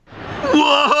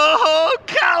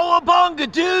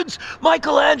Cowabunga dudes!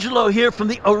 Michelangelo here from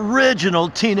the original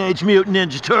Teenage Mutant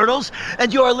Ninja Turtles,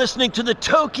 and you are listening to the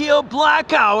Tokyo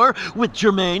Black Hour with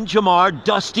Jermaine, Jamar,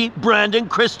 Dusty, Brandon,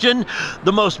 Christian,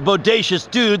 the most bodacious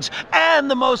dudes,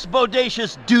 and the most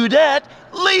bodacious dudette,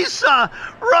 Lisa,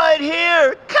 right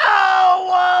here!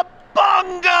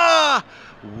 Cowabunga!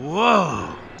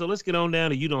 Whoa! So let's get on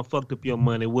down to You Done Fucked Up Your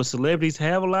Money. Well, celebrities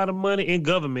have a lot of money in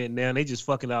government now, and they just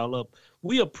fuck it all up.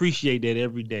 We appreciate that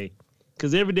every day.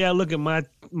 Because every day I look at my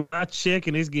check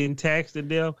and it's getting taxed to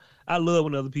death. I love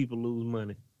when other people lose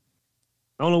money.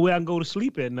 I don't know where I can go to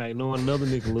sleep at night knowing another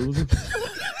nigga losing.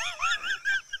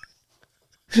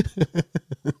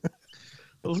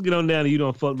 Let's get on down to You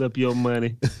Done Fucked Up Your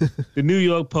Money. The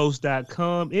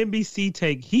NewYorkPost.com. NBC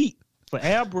take heat for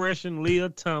airbrushing Leah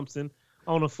Thompson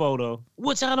on a photo,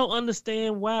 which I don't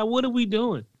understand why. What are we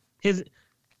doing?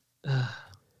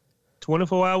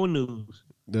 24-hour news.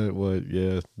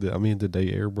 I mean, did they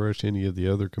airbrush any of the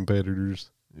other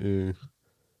competitors? Yeah.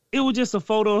 It was just a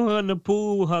photo of her in the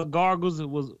pool. Her goggles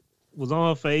was on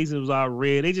her face. It was all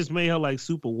red. They just made her like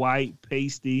super white,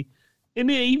 pasty, and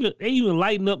then they even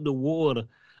lighten up the water.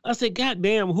 I said, God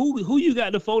damn, who you got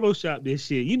to Photoshop this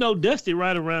shit? You know, Dusty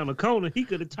right around the corner. He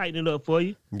could have tightened it up for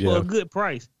you for a good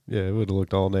price. Yeah, it would have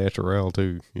looked all natural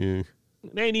too. Yeah.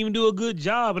 They didn't even do a good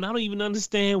job, and I don't even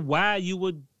understand why you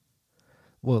would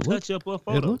touch up a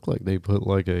photo. It looked like they put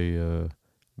like a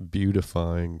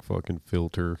beautifying fucking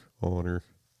filter on her.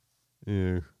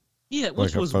 Yeah. Yeah,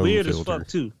 which was weird as fuck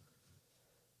too.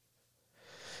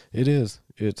 It is.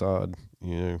 It's odd.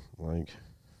 You know, like.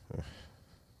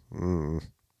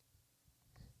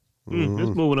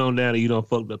 Let's move on down to You Done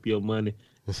Fucked Up Your Money.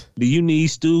 Do you need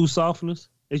stool softeners?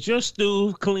 Is your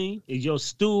stool clean? Is your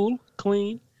stool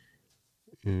clean?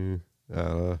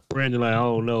 Brandon, I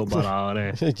don't know about all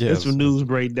that. Yes. It's from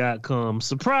newsbreak.com.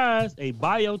 Surprise, a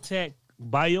biotech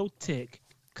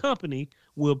company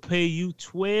will pay you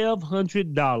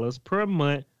 $1,200 per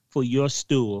month for your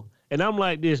stool. And I'm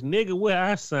like this, nigga, where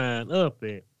I sign up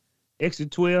at? Extra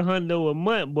 $1,200 a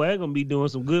month, boy, they're going to be doing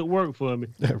some good work for me.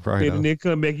 Right. And then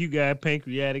come back, you got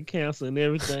pancreatic cancer and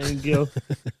everything else.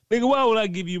 Nigga, why would I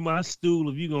give you my stool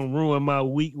if you're going to ruin my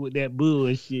week with that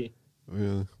bullshit?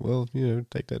 Yeah, well, you know,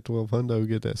 take that $1,200,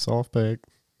 get that soft pack.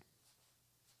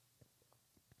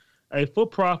 A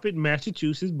for-profit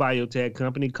Massachusetts biotech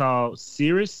company called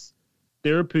Cirrus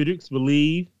Therapeutics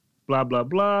believe, blah, blah,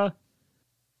 blah.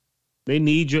 They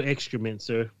need your excrement,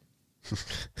 sir.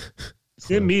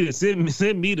 Send me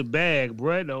the bag,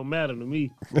 bro. It don't matter to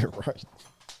me. Right.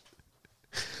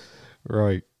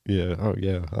 Right. Yeah. Oh,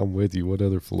 yeah. I'm with you. What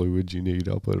other fluids you need?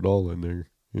 I'll put it all in there.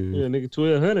 Yeah, nigga,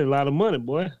 $1,200, a lot of money,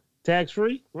 boy. Tax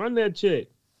free. Run that check.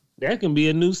 That can be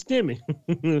a new stimmy.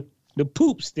 The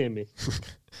poop stimmy.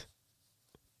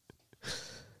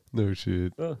 No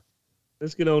shit.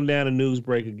 Let's get on down to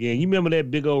Newsbreak again. You remember that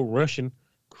big old Russian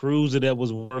cruiser that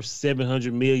was worth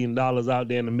 $700 million out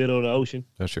there in the middle of the ocean?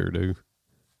 I sure do.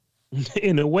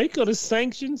 In the wake of the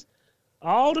sanctions,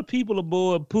 all the people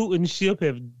aboard Putin's ship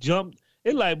have jumped.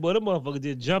 It's like, boy, the motherfucker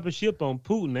just jumping ship on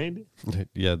Putin, ain't it?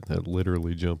 Yeah, that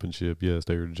literally jumping ship. Yes,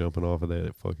 they were jumping off of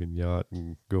that fucking yacht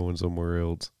and going somewhere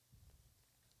else.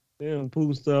 Damn,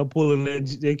 Putin started pulling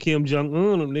that Kim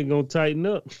Jong-un, and they're going to tighten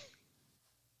up.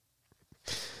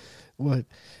 What?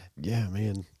 Yeah,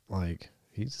 man, like,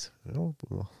 old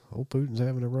Putin's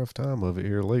having a rough time of it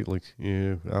here lately.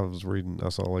 Yeah, I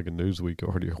saw like a Newsweek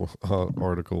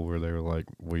article where they were like,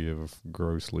 we have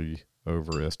grossly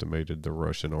overestimated the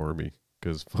Russian army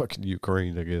because fucking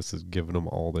Ukraine, I guess, is giving them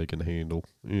all they can handle.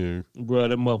 Yeah, bro,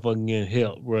 that motherfucking getting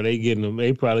help, bro.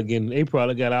 They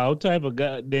probably got all type of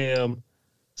goddamn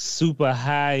super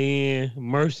high end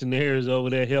mercenaries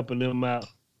over there helping them out.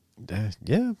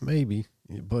 Yeah, maybe.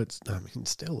 But, I mean,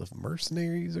 still, if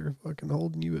mercenaries are fucking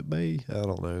holding you at bay, I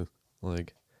don't know.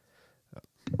 Like,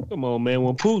 come on, man.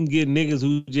 When Putin get niggas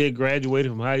who just graduated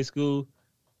from high school,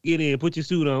 get in, put your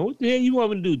suit on. What the hell you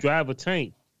want me to do? Drive a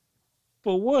tank?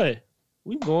 For what?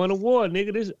 We going to war,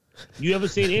 nigga. You ever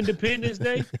seen Independence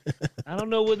Day? I don't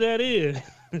know what that is.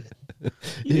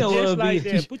 You know, just like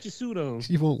that. Put your suit on.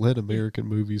 You won't let American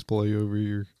movies play over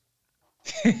here.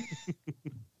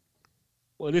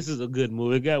 Well, this is a good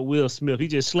movie. It got Will Smith. He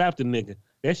just slapped a nigga.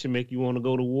 That should make you want to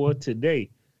go to war today.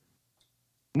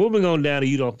 Moving on down to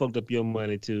You Done Fucked Up Your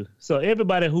Money, too. So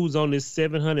everybody who's on this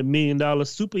 $700 million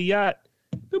super yacht,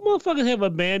 the motherfuckers have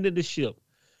abandoned the ship.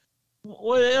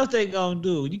 What else they gonna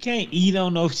do? You can't eat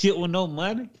on no shit with no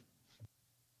money.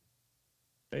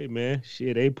 Hey, man,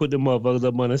 shit, they put them motherfuckers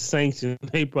up under sanctions.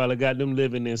 They probably got them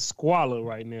living in squalor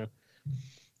right now.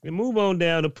 And move on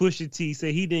down to Pusha T.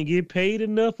 Say he didn't get paid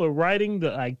enough for writing the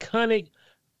iconic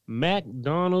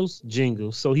McDonald's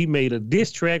jingle. So he made a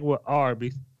diss track with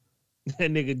Arby's.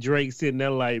 That nigga Drake sitting there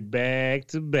like back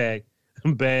to back,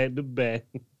 back to back.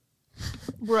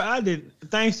 Bro, I did.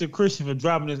 Thanks to Christian for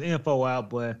dropping this info out,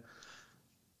 but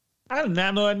I did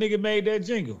not know that nigga made that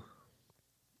jingle.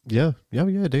 Yeah,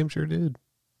 damn sure did.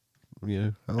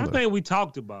 Yeah, I think we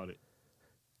talked about it.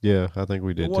 Yeah, I think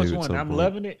we did too. Which one? I'm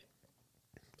loving it.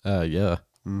 Yeah.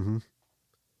 Mm-hmm.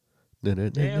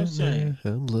 Damn shame.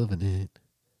 I'm loving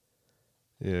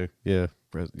it. Yeah.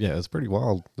 It's pretty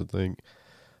wild to think.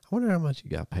 I wonder how much he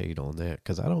got paid on that,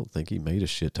 because I don't think he made a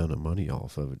shit ton of money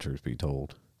off of it, truth be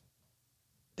told.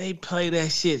 They play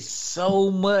that shit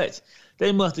so much.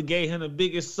 They must have gave him the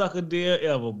biggest sucker deal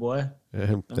ever, boy.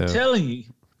 I'm telling you.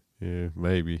 Yeah,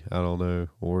 maybe. I don't know.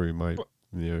 Or he might,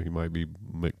 he might be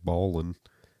McBallin.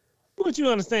 But you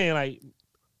understand, like,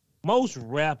 most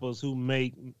rappers who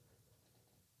make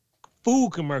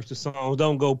food commercial songs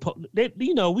don't go,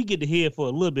 we get to hear it for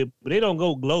a little bit, but they don't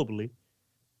go globally.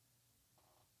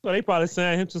 So they probably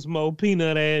signed him to some old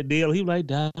peanut ad deal. He was like,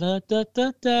 da, da, da,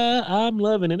 da, da, I'm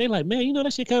loving it. And they like, man,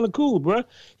 that shit kind of cool, bro.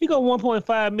 He got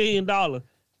 $1.5 million.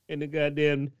 And the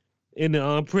goddamn,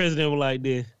 president was like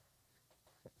this.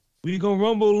 We gonna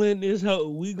rumble in this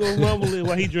hole. We gonna rumble in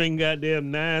while he drink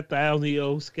goddamn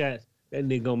 9,000-year-old scotch. That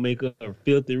nigga gonna make her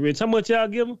filthy rich. How much y'all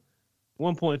give him?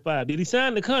 1.5. Did he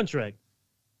sign the contract?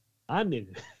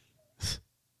 Nigga.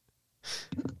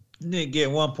 Nigga get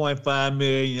 1.5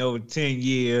 million over 10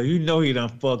 years. You know he done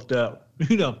fucked up.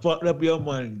 You done fucked up your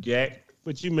money, Jack.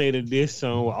 But you made a diss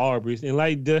song with Arby's. And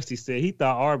like Dusty said, he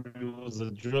thought Arby's was a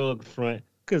drug front.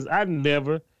 Because I've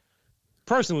never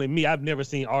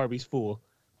seen Arby's full.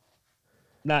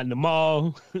 Not in the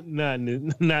mall, not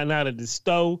at the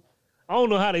store. I don't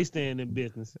know how they stay in their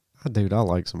business. Dude, I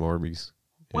like some Arby's.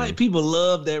 White people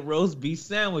love that roast beef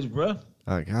sandwich, bro.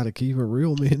 I gotta keep it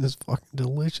real, man. It's fucking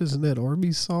delicious. And that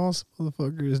Arby's sauce,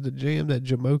 motherfucker, is the jam, that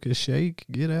Jamocha shake.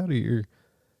 Get out of here.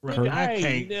 Right. I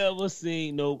ain't never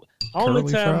seen no.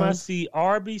 Only time I see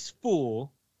Arby's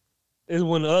full is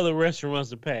when the other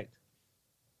restaurants are packed.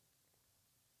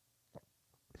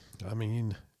 I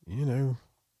mean,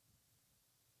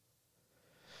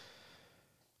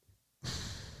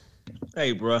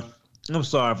 Hey, bro. I'm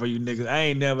sorry for you niggas. I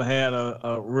ain't never had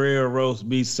a real roast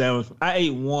beef sandwich. I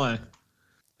ate one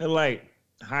in like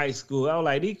high school. I was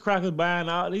like, these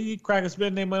crackers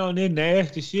spending their money on this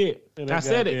nasty shit. And I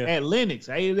said it at Lennox.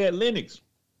 I ate it at Lennox.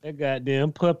 That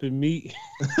goddamn puppy meat.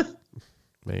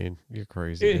 Man, you're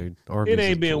crazy, dude. Arby's it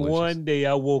ain't been delicious. One day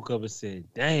I woke up and said,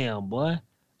 damn, boy,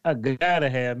 I gotta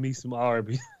have me some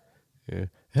Arby's. Yeah.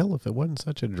 Hell, if it wasn't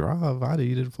such a drive, I'd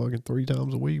eat it fucking 3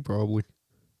 times a week probably.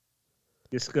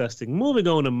 Disgusting. Moving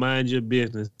on to mind your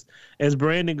business. As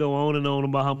Brandon go on and on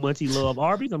about how much he loves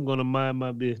Arby's, I'm going to mind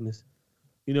my business.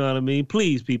 You know what I mean?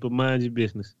 Please, people, mind your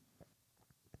business.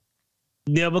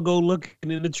 Never go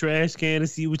looking in the trash can to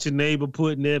see what your neighbor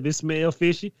put in there. If it smell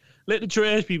fishy, let the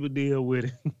trash people deal with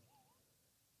it.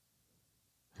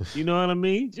 You know what I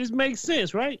mean? Just makes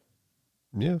sense, right?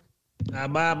 Yeah. I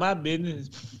mind my business.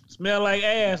 Smell like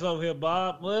ass over here,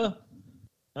 Bob. Well,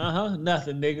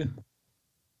 nothing, nigga.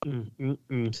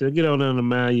 So get on down and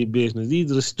mind your business.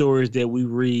 These are the stories that we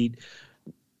read.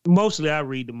 Mostly I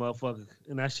read the motherfucker,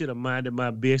 and I should have minded my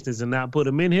business and not put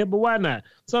them in here, but why not?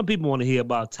 Some people want to hear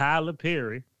about Tyler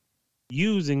Perry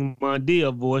using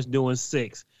Madea voice doing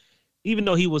sex, even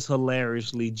though he was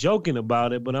hilariously joking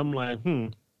about it, but I'm like,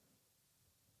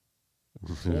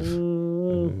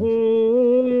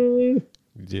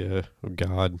 Yeah,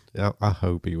 God, I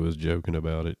hope he was joking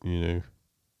about it,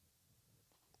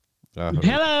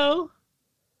 Hello.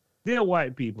 Dear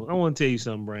white people, I want to tell you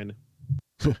something, Brandon.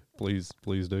 Please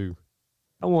do.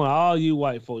 I want all you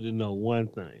white folk to know one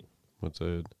thing. What's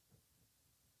that?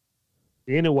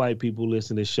 Any white people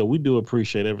listen to this show, we do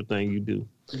appreciate everything you do.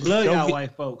 Love y'all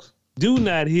white folks. Do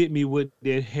not hit me with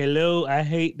that hello. I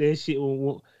hate that shit.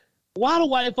 Why do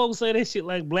white folks say that shit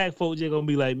like black folks just gonna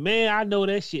be like, man, I know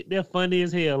that shit. They're funny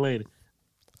as hell, lady.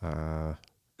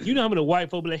 You know how many white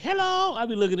folk be like, hello? I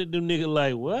be looking at them niggas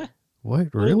like, what?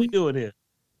 What, What really? are we doing here?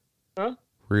 Huh?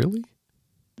 Really?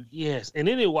 Yes. And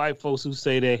any white folks who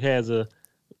say that has a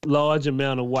large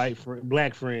amount of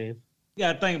black friends. You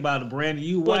gotta think about it, Brandon.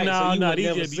 You white, so you would these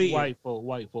never just see be it. white folk.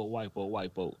 You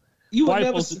would white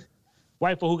never folks, see.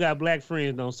 white folk who got black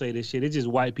friends don't say this shit. It's just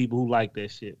white people who like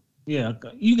that shit. Yeah,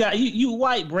 you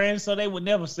white, Brandon, so they would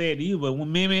never say it to you. But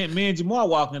when me and Jamar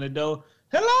walk in the door,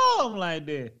 hello, I'm like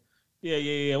that.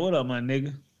 Yeah. What up, my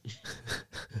nigga?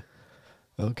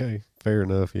 Okay, fair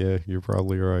enough. Yeah, you're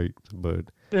probably right. But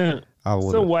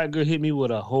some white girl hit me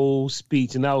with a whole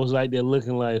speech, and I was like there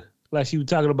looking like she was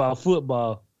talking about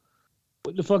football.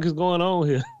 What the fuck is going on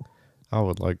here? I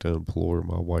would like to implore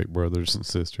my white brothers and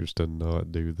sisters to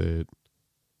not do that.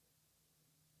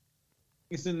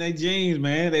 It's in their genes,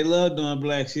 man. They love doing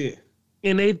black shit.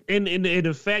 And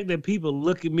the fact that people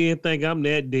look at me and think I'm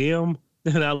that damn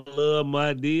that I love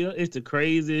my deal, it's the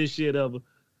craziest shit ever.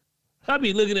 I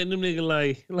be looking at them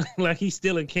niggas like he's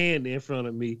stealing candy in front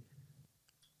of me.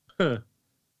 Huh.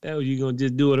 That was you gonna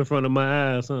just do it in front of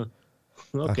my eyes, huh?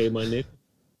 Okay, my nigga.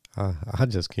 I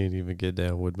just can't even get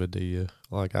down with Medea.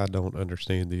 Like, I don't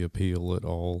understand the appeal at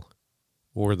all.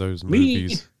 Or those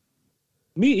movies.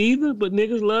 Me either, but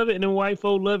niggas love it and then white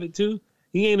folk love it too.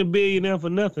 He ain't a billionaire for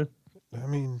nothing. I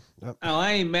mean...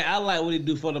 I ain't mad. I like what he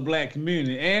do for the black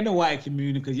community and the white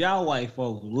community because y'all white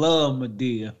folks love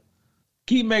Medea.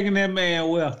 Keep making that man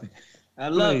wealthy. I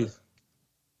love it.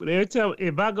 But every time,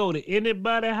 if I go to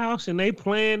anybody's house and they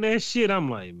playing that shit, I'm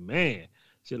like, man,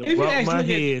 should have brought my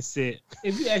headset.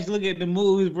 If you actually look at the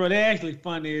movies, bro, they're actually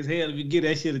funny as hell if you give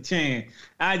that shit a chance.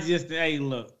 Hey,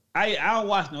 look, I don't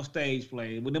watch no stage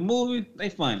plays, but the movies, they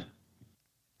funny.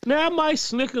 Now, I might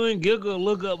snicker and giggle and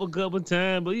look up a couple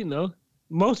times, but, you know,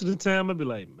 most of the time I'd be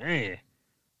like, man,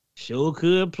 sure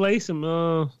could play some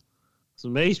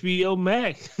HBO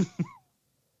Max.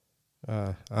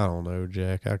 I don't know,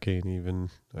 Jack. I can't even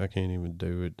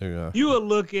do it. You will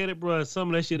look at it, bro. Some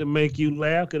of that shit'll make you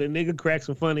laugh because the nigga cracks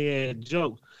some funny ass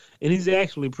jokes, and he's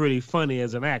actually pretty funny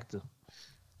as an actor.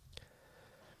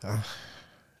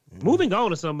 Moving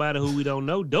on to somebody who we don't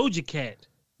know, Doja Cat.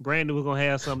 Brandon was gonna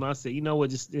have something. I said, you know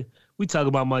what? Just we talk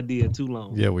about my deal too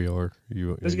long. Yeah, we are.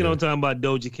 Let's get on talking about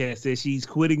Doja Cat. Said she's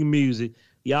quitting music.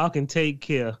 Y'all can take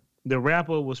care. The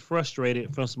rapper was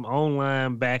frustrated from some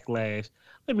online backlash.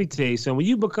 Let me tell you something. When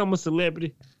you become a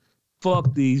celebrity,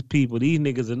 fuck these people. These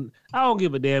niggas I don't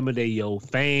give a damn if they your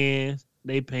fans.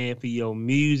 They paying for your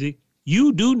music.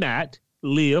 You do not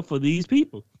live for these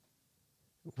people.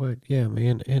 But yeah,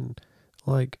 man, and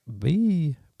like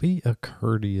be a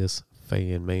courteous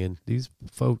fan, man. These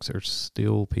folks are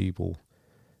still people.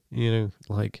 You know,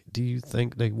 like, do you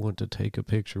think they want to take a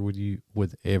picture with you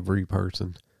with every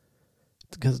person?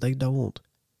 Because they don't.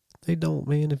 They don't,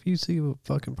 man. If you see a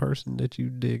fucking person that you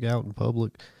dig out in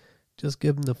public, just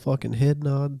give them the fucking head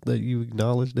nod that you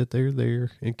acknowledge that they're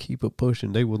there and keep it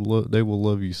pushing. They will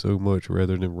love you so much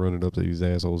rather than running up to these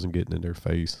assholes and getting in their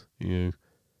face. You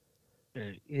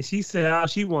know? And she said all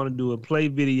she want to do is play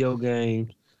video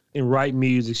games and write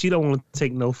music. She don't want to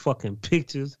take no fucking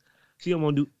pictures. She don't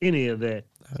want to do any of that.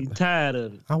 She's tired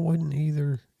of it. I wouldn't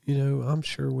either. You know, I'm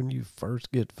sure when you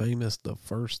first get famous, the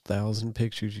first 1,000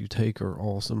 pictures you take are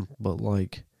awesome. But,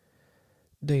 like,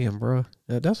 damn, bro.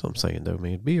 That's what I'm saying, though,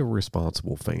 man. Be a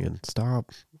responsible fan.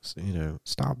 Stop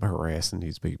harassing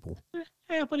these people.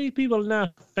 Half of these people are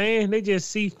not fans. They just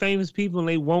see famous people and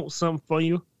they want something from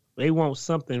you. They want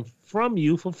something from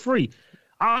you for free.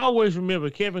 I always remember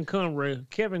Kevin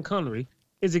Connery.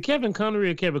 Is it Kevin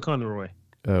Connery or Kevin Conroy?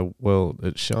 Well,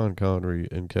 it's Sean Connery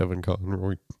and Kevin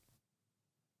Conroy.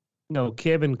 No,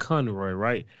 Kevin Conroy,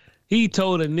 right? He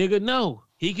told a nigga, no,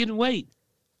 he can wait.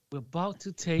 We're about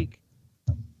to take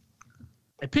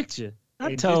a picture.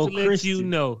 I told Chris, you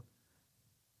know,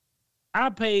 I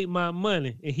paid my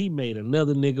money and he made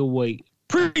another nigga wait.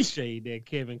 Appreciate that,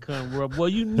 Kevin Conroy. Boy,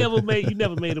 you never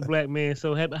made a black man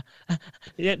so happy.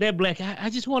 That black, I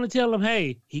just want to tell him,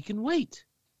 hey, he can wait.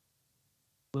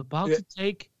 We're about to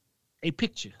take a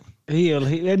picture.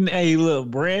 Hey, look,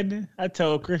 Brandon, I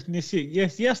told Christian this shit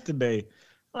yesterday.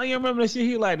 Oh, you remember that shit?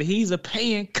 He like, he's a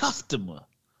paying customer.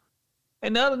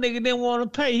 And the other nigga didn't want to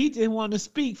pay. He just wanted to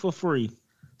speak for free.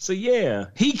 So, yeah,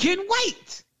 he can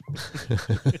wait.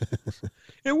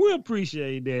 And we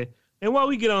appreciate that. And while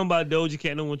we get on about Doja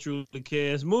Cat, no one truly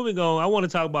cares. Moving on, I want to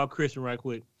talk about Christian right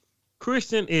quick.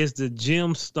 Christian is the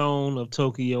gemstone of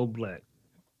Tokyo Black.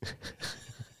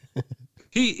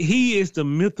 He is the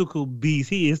mythical beast.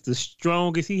 He is the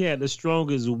strongest. He had the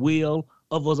strongest will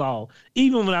of us all.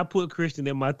 Even when I put Christian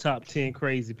in my top 10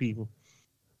 crazy people.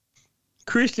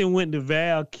 Christian went to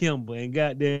Val Kilmer and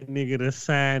got that nigga to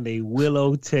sign a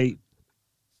Willow tape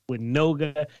with no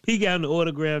guy. He got an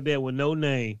autograph there with no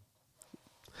name.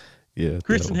 Yeah.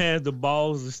 Christian has the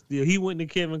balls of steel. He went to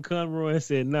Kevin Conroy and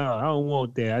said, no, I don't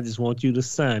want that. I just want you to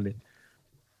sign it.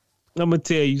 I'm going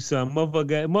to tell you something.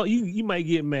 Motherfucker, you might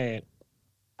get mad.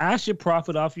 I should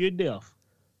profit off your death.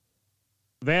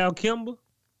 Val Kilmer,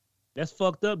 that's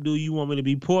fucked up, dude. You want me to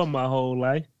be poor my whole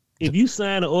life? If you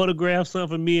sign an autograph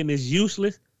something for me and it's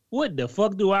useless, what the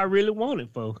fuck do I really want it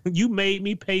for? You made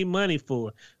me pay money for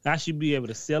it. I should be able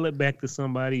to sell it back to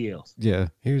somebody else. Yeah,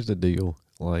 here's the deal.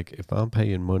 Like, if I'm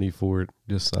paying money for it,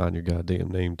 just sign your goddamn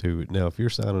name to it. Now, if you're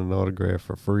signing an autograph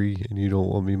for free and you don't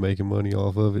want me making money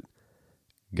off of it,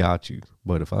 got you.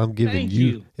 But if I'm giving Thank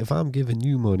you. if I'm giving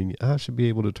you money, I should be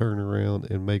able to turn around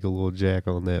and make a little jack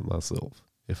on that myself.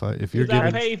 If you're I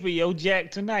giving, paid for your Jack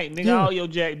tonight, nigga. Yeah. All your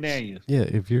Jack Daniels. yeah,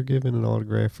 if you're giving an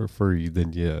autograph for free,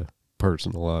 then yeah,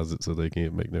 personalize it so they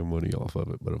can't make no money off of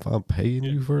it. But if I'm paying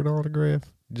you for an autograph,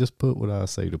 just put what I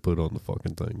say to put on the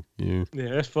fucking thing. Yeah.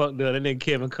 Yeah, that's fucked up. That nigga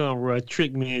Kevin Conroy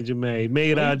tricked me and Jermaine.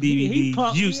 Made our He DVDs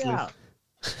punked me useless. out.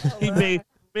 He made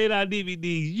our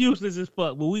DVDs useless as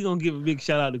fuck. But we gonna give a big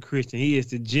shout out to Christian. He is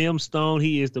the gemstone.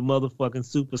 He is the motherfucking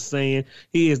Super Saiyan.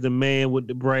 He is the man with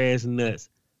the brass nuts.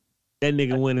 That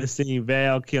nigga went and seen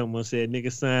Val Kilmer and said,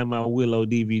 "Nigga, sign my Willow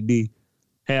DVD.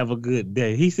 Have a good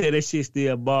day." He said that shit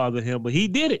still bothered him, but he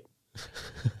did it.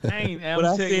 I'm But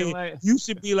I telling you, said, like, you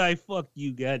should be like, fuck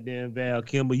you, goddamn Val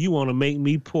Kilmer. You want to make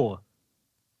me poor.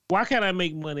 Why can't I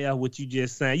make money out of what you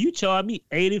just signed? You charge me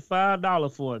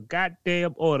 $85 for a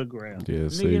goddamn autograph. Yeah,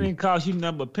 nigga see, didn't cost you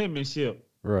nothing but penmanship.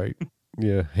 right.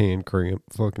 Yeah, hand cramp.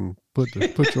 Fucking put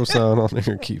your sign on there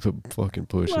and keep it fucking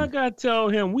pushing. Like I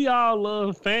told him, we all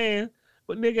love fans,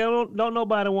 but nigga, don't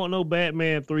nobody want no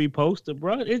Batman 3 poster,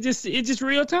 bro. It's just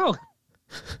real talk.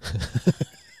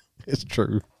 It's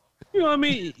true. You know what I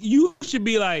mean? You should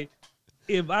be like,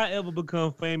 if I ever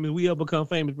become famous, we ever become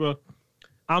famous, bro,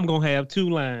 I'm going to have 2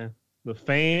 lines. The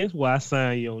fans, where I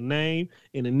sign your name,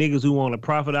 and the niggas who want to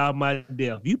profit out of my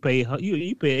death. You pay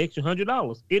extra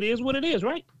 $100. It is what it is,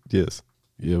 right? Yes.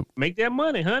 Yep. Make that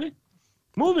money, honey.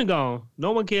 Moving on.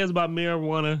 No one cares about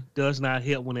marijuana. Does not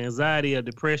help with anxiety or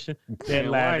depression. That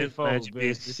Man, lie white is not folks your been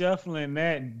business. shuffling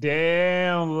that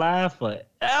damn life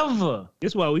forever.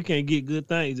 That's why we can't get good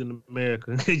things in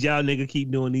America. Because y'all niggas keep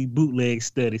doing these bootleg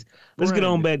studies. Let's get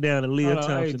on back down to Leah Hold on,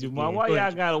 Thompson. hey, Jamal, again. why Go y'all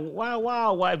ahead. got why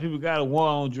all white people got a war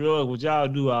on drugs, but y'all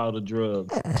do all the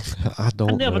drugs? I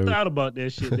don't I never know. thought about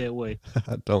that shit that way.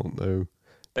 I don't know.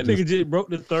 That nigga just broke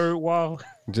the third wall.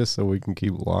 Just so we can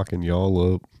keep locking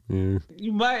y'all up. Yeah.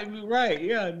 You might be right,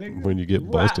 yeah, nigga. When you get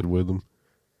Why- busted with them.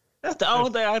 That's the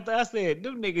only thing I said.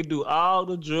 Them niggas do all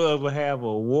the drugs but have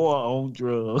a war on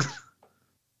drugs.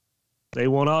 They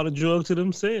want all the drugs to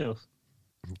themselves.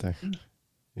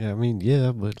 Yeah, I mean,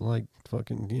 yeah, but like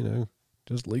fucking,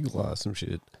 just legalize some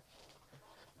shit.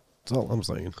 That's all I'm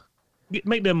saying.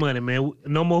 Make that money, man.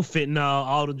 No more fentanyl.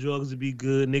 All the drugs will be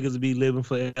good. Niggas will be living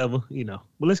forever, But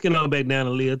let's get on back down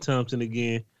to Leah Thompson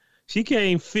again. She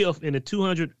came 5th in the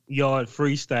 200-yard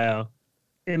freestyle.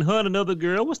 And her and another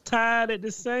girl was tied at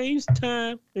the same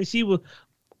time. And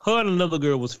her and another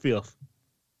girl was 5th.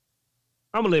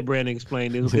 I'm going to let Brandon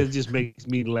explain this because it just makes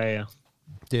me laugh.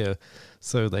 Yeah,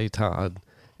 so they tied,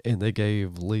 and they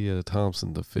gave Leah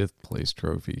Thompson the 5th place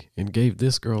trophy, and gave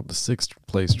this girl the 6th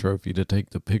place trophy to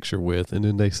take the picture with, and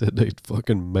then they said they'd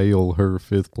fucking mail her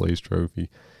 5th place trophy.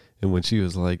 And when she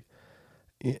was like,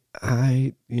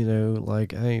 I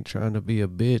ain't trying to be a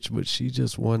bitch, but she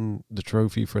just won the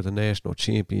trophy for the national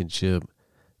championship,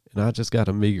 and I just got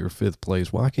a meager 5th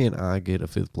place. Why can't I get a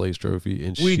 5th place trophy?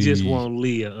 And We she just want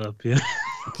Leah up here.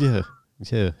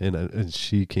 Yeah, and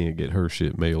she can't get her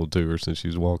shit mailed to her since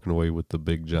she's walking away with the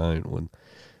big giant one.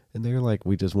 And they're like,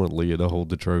 we just want Leah to hold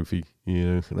the trophy,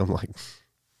 And I'm like,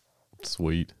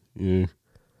 sweet, yeah,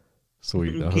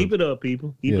 sweet. Keep it up,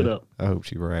 people. Keep it up. I hope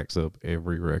she racks up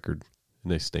every record,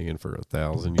 and they stand for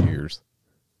 1,000 years.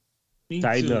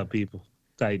 Tighten up, people.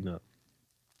 Tighten up.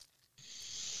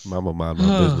 Mama mind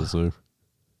my business,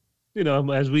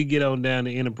 though. As we get on down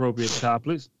to inappropriate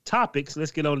topics,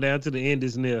 let's get on down to the end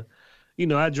is near.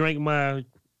 I drank my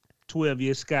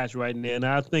 12-year scotch right now, and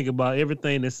I think about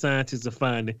everything that scientists are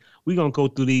finding. We're going to go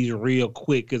through these real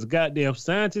quick because goddamn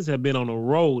scientists have been on the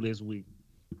road this week.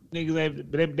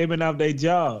 Niggas, they've been off their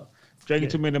job. Drinking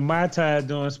too many Mai Tai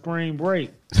during spring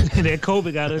break. That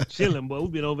COVID got us chilling, but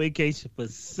we've been on vacation for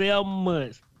 7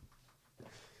 months.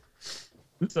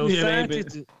 So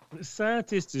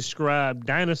scientists describe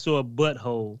dinosaur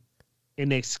butthole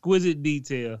in exquisite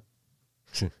detail.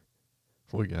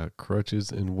 We got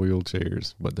crutches and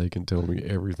wheelchairs, but they can tell me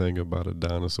everything about a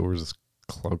dinosaur's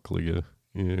cochlea.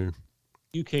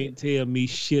 You can't tell me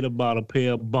shit about a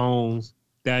pair of bones,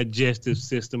 digestive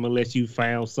system, unless you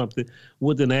found something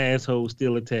with an asshole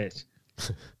still attached.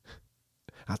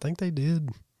 I think they did.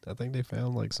 I think they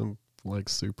found some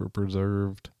super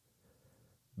preserved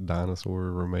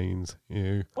dinosaur remains.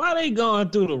 Yeah. Why they going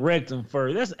through the rectum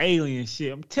first? That's alien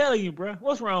shit. I'm telling you, bro.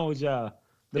 What's wrong with y'all?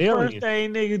 The first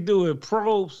thing niggas do is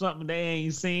probe something they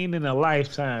ain't seen in a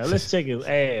lifetime. Let's check his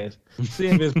ass. See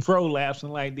if it's prolapsing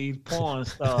like these porn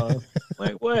stars.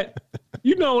 Like, what?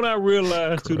 You know what I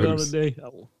realized too the other Gross. day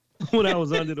when I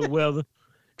was under the weather?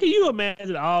 Can you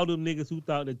imagine all them niggas who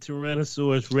thought the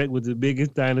Tyrannosaurus Rex was the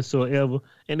biggest dinosaur ever,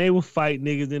 and they would fight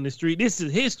niggas in the street? This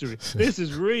is history. This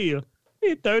is real.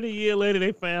 And 30 years later,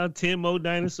 they found 10 more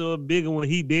dinosaurs bigger when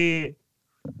he dead.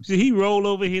 So he rolled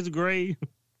over his grave.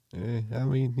 Yeah, I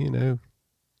mean, you know,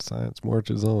 science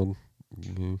marches on.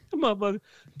 Mm-hmm. Motherfucker,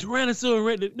 Tyrannosaurus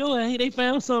Rex. No, hey, they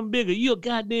found something bigger. You a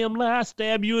goddamn lie. I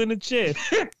stab you in the chest.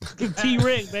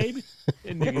 T-Rex, baby.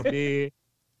 That nigga dead.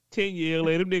 10 years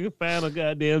later, them nigga found a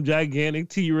goddamn gigantic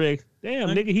T-Rex. Damn,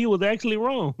 nigga, he was actually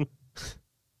wrong. That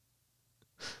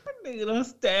nigga done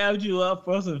stabbed you up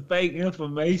for some fake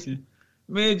information.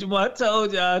 Man, Jamal, I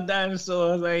told y'all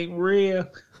dinosaurs ain't real.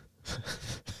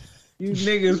 You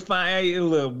niggas find your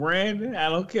little Brandon. I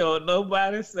don't care what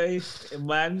nobody say.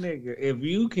 My nigga, if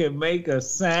you can make a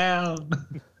sound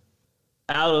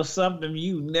out of something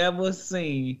you never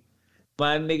seen,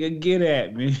 my nigga, get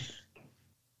at me.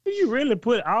 You really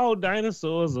put all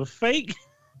dinosaurs are fake?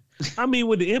 I mean,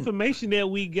 with the information that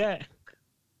we got.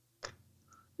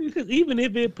 Because even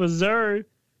if it preserved,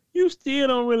 you still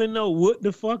don't really know what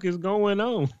the fuck is going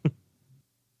on.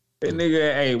 Hey,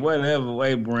 nigga, hey, whatever,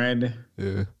 wait, Brandon.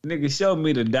 Yeah. Nigga, show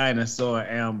me the dinosaur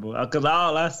amber. Because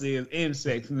all I see is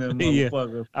insects in that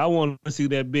motherfucker. Yeah. I want to see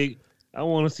that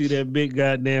big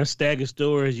goddamn stack of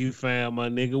storage you found, my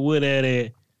nigga. Where that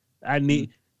at? I need...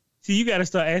 See, you got to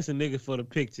start asking niggas for the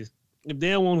pictures. If they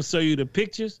don't want to show you the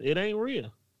pictures, it ain't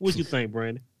real. What you think,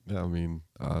 Brandon? I mean,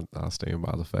 I stand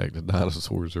by the fact that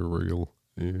dinosaurs are real.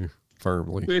 Yeah,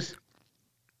 firmly.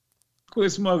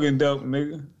 Quit smoking dope,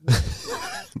 nigga.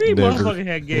 These motherfuckers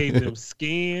had gave them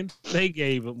skin. They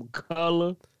gave them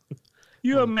color.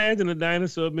 You imagine a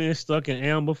dinosaur being stuck in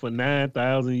amber for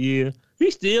 9,000 years. He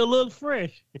still look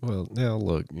fresh. Well, now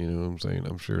look, you know what I'm saying?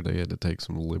 I'm sure they had to take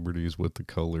some liberties with the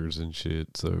colors and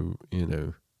shit. So, you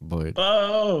know, but...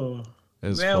 Oh,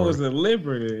 that was a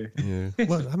liberty. Yeah.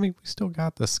 Well, I mean, we still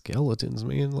got the skeletons,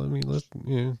 man. I mean,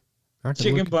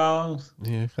 chicken bones.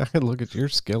 Yeah, I can look at your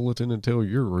skeleton and tell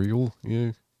you're real.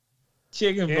 Yeah.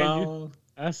 Chicken bones.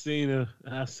 I seen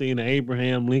an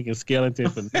Abraham Lincoln skeleton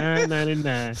for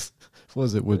 $9.99.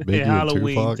 Was it with Biggie and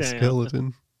Tupac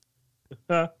skeleton?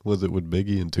 Huh? Was it with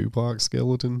Biggie and Tupac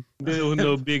skeleton? There was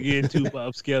no Biggie and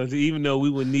Tupac skeleton, even though we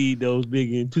would need those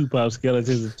Biggie and Tupac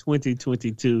skeletons in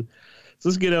 2022. So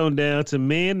let's get on down to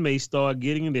men may start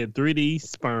getting their 3D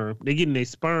sperm. They're getting their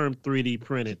sperm 3D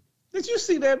printed. Did you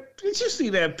see that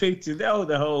picture? That was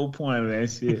the whole point of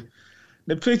that shit.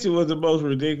 The picture was the most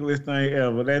ridiculous thing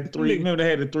ever. Remember they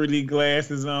had the 3D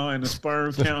glasses on and the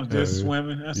sperm count just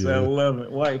swimming? I said, I love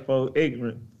it. White folks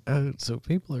ignorant. So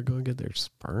people are going to get their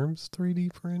sperms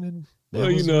 3D printed? Well,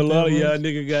 you know, a lot of y'all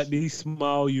niggas got these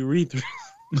small urethras.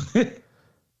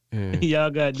 Yeah.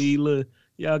 Y'all got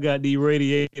these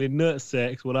radiated nut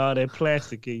sacks with all that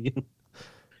plastic in you.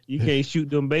 You can't shoot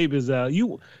them babies out.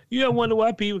 You don't wonder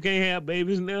why people can't have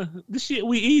babies now. The shit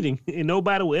we eating, and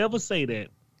nobody will ever say that.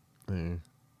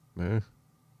 Yeah.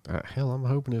 Hell, I'm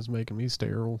hoping it's making me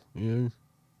sterile. Yeah.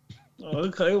 Oh,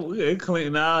 okay,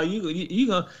 clean. Nah,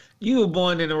 you were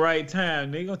born in the right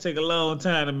time. They're gonna take a long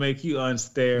time to make you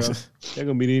unsterile. They're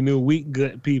gonna be these new weak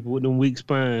gut people with them weak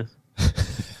spines.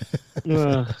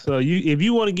 So if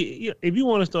you want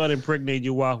to start impregnating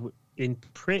your wife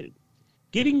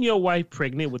getting your wife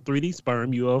pregnant with 3D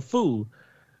sperm, you're a fool.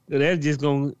 That's just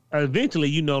gonna eventually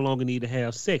you no longer need to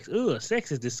have sex. Ugh,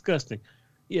 sex is disgusting.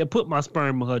 Yeah, put my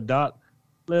sperm in her, doc.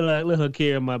 Let her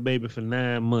carry my baby for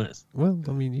 9 months. Well,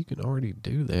 I mean, you can already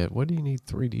do that. What do you need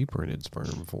 3D printed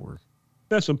sperm for?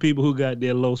 That's some people who got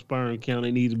their low sperm count.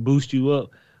 They need to boost you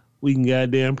up. We can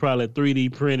goddamn probably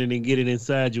 3D print it and get it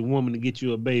inside your woman to get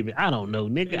you a baby. I don't know,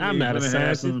 nigga. I'm not a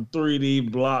scientist. Some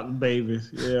 3D block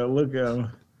babies. Yeah, look at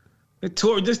them.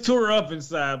 Just tore up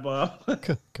inside, Bob.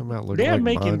 Come out looking They're like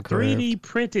making Minecraft. 3D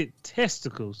printed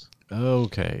testicles.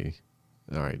 Okay.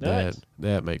 All right,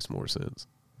 that makes more sense.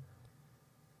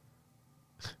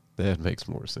 That makes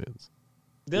more sense.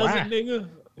 Does it, nigga?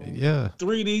 Yeah.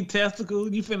 3D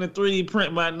testicles? You finna 3D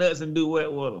print my nuts and do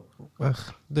what with them?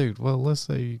 Dude, let's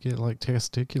say you get like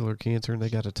testicular cancer and they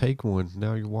got to take one.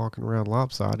 Now you're walking around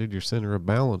lopsided. Your center of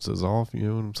balance is off. You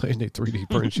know what I'm saying? They 3D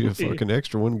print you a fucking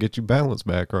extra one and get your balance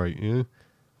back right. Yeah.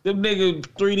 Them nigga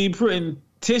 3D printing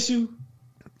tissue?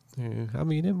 Yeah. I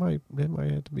mean, it might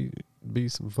have to be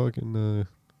some fucking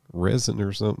resin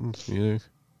or something. You know.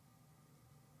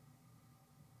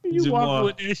 You walk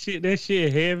with that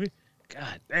shit heavy.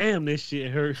 God damn, this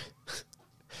shit hurt.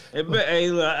 Hey,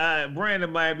 look,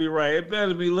 Brandon might be right. It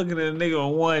better be looking at a nigga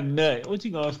on one nut. What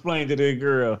you gonna explain to that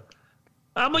girl?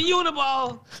 I'm a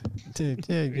uniball.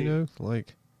 Yeah, you know,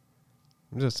 like,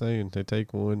 I'm just saying, they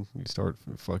take one, you start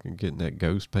fucking getting that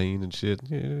ghost pain and shit.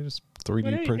 Yeah, just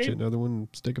 3D print you another one,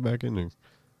 stick it back in there.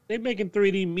 They making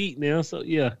 3D meat now, so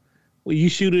yeah. Well, you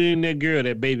shoot it in that girl,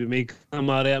 that baby may come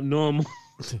out abnormal.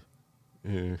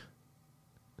 Yeah.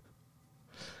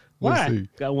 Why?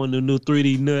 Got one of the new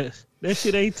 3D nuts. That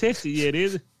shit ain't tested yet,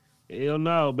 is it? Hell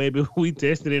no, baby. We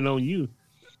tested it on you.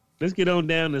 Let's get on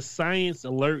down to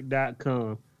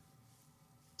sciencealert.com.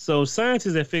 So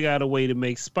scientists have figured out a way to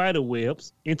make spider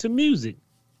webs into music.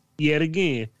 Yet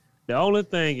again, the only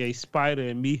thing a spider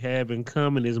and me have in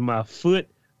common is my foot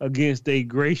against their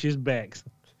gracious backs.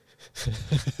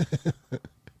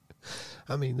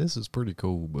 I mean, this is pretty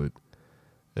cool, but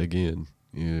again,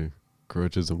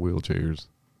 crutches and wheelchairs.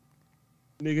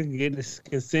 Nigga getting this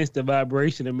consistent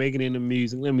vibration and making it into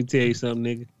music. Let me tell you something,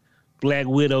 nigga. Black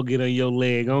Widow get on your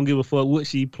leg. I don't give a fuck what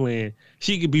she playing.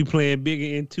 She could be playing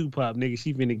bigger in Tupac, nigga.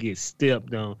 She finna get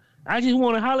stepped on. I just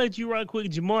want to holler at you right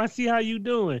quick, Jamar. See how you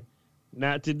doing.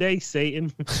 Not today,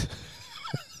 Satan.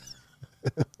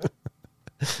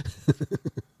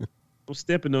 I'm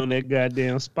stepping on that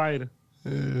goddamn spider.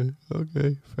 Yeah,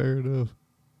 okay, fair enough.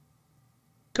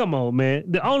 Come on,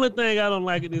 man. The only thing I don't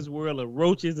like in this world are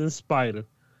roaches and spiders.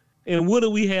 And what do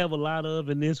we have a lot of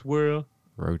in this world?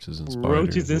 Roaches and spiders.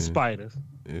 Roaches and spiders.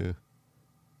 Yeah.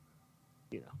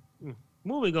 Yeah.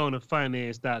 Moving on to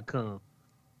finance.com.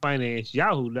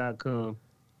 FinanceYahoo.com.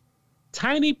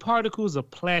 Tiny particles of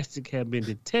plastic have been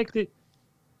detected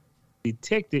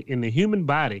in the human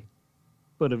body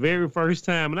for the very first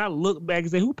time. And I look back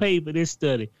and say, who paid for this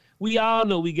study? We all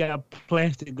know we got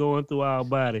plastic going through our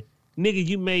body. Nigga,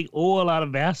 you make oil out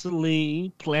of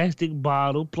Vaseline, plastic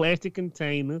bottle, plastic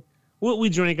container. What we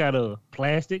drink out of?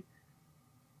 Plastic.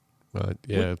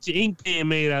 Yeah. What your ink pen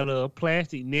made out of?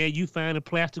 Plastic. Now you find the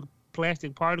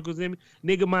plastic particles in it.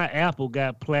 Nigga, my apple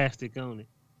got plastic on it.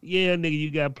 Yeah, nigga,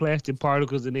 you got plastic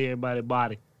particles in everybody's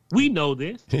body. We know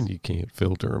this. And you can't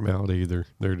filter them out either.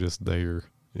 They're just there.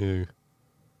 Yeah.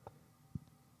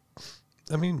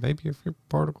 I mean, maybe if your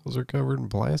particles are covered in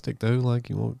plastic, though, like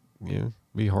you won't,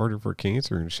 be harder for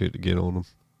cancer and shit to get on them.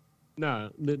 Nah,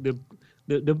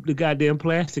 the goddamn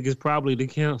plastic is probably the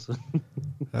cancer.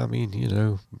 I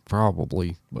mean,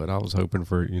 probably. But I was hoping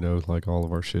for, like all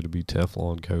of our shit to be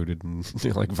Teflon coated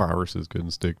and like viruses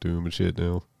couldn't stick to them and shit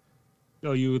now.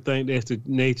 Oh, you would think that's the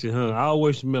nature, huh? I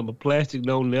always remember plastic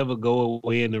don't never go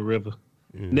away in the river.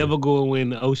 Yeah. Never go away in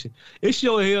the ocean. It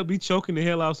sure hell be choking the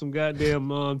hell out some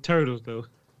goddamn turtles, though.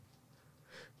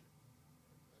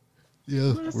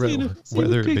 Yeah, see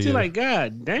the picture like,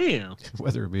 god damn.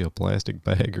 Whether it be a plastic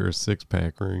bag or a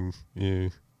 6-pack ring, yeah.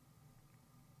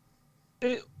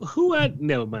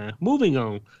 Never mind. Moving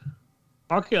on.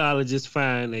 Archaeologists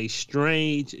find a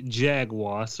strange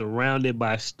jaguar surrounded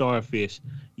by starfish.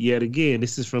 Yet again,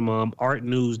 this is from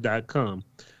artnews.com.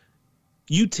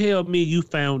 You tell me you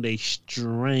found a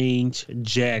strange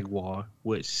jaguar,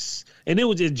 and it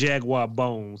was just jaguar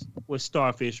bones with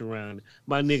starfish around it.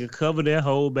 My nigga, cover that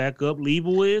hole back up, leave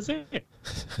it where it's at.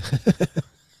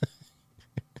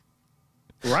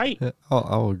 Right?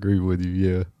 I'll agree with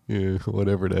you, yeah,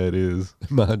 whatever that is.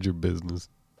 Mind your business.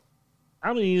 I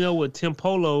don't even know what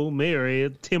Tempolo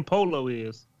is. Tempolo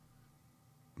is.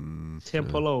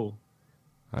 Tempolo.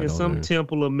 In some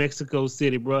temple of Mexico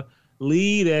City, bro.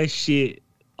 Leave that shit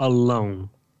alone.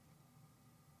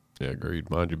 Yeah, agreed.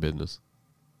 Mind your business.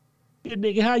 Yeah,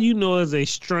 nigga, how you know it's a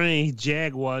strange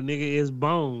jaguar, nigga? It's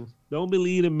bones. Don't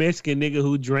believe the Mexican nigga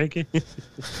who drinking.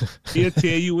 He'll tell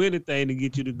you anything to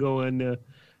get you to go in there.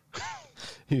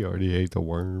 He already ate the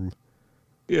worm.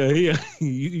 Yeah.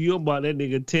 You bought that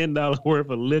nigga $10 worth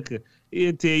of liquor.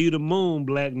 He'll tell you the moon,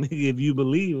 black nigga, if you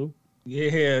believe him.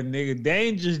 Yeah, nigga.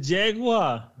 Dangerous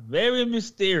jaguar. Very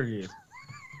mysterious.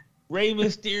 Ray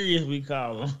Mysterious, we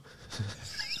call him.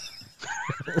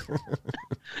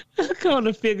 I come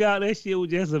to figure out that shit was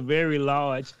just a very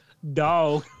large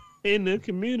dog in the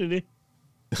community.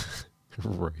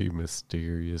 Ray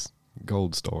Mysterious.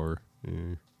 Gold star.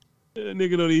 Yeah. That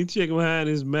nigga don't even check behind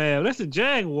his mouth. That's a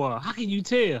jaguar. How can you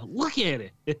tell? Look at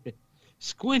it.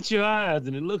 Squint your eyes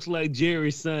and it looks like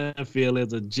Jerry Seinfeld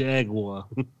as a jaguar.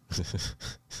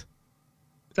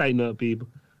 Tighten up, people.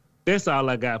 That's all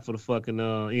I got for the fucking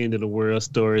end of the world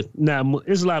story. Now,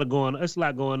 it's a lot going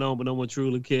on, but no one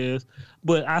truly cares.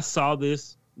 But I saw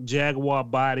this jaguar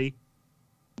body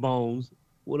bones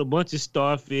with a bunch of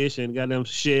starfish and got them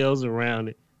shells around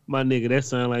it. My nigga, that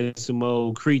sound like some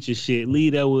old creature shit.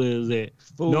 Leave that where it's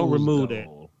at. Don't remove that.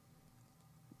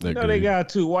 They got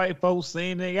two white folks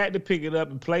saying they got to pick it up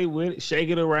and play with it, shake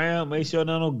it around, make sure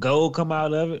no gold come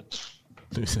out of it.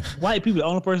 White people, the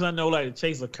only person I know like to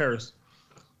chase a curse.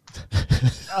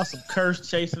 Y'all some curse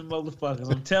chasing motherfuckers.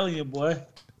 I'm telling you, boy.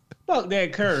 Fuck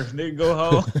that curse. Nigga, go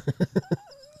home.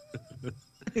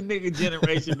 The nigga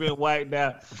generation been wiped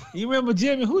out. You remember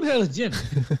Jimmy? Who the hell is Jimmy?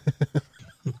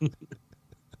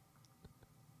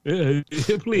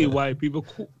 Please, white people,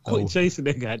 quit chasing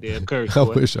that goddamn curse. I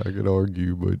Boy. wish I could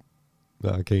argue, but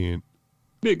I can't.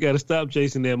 Big got to stop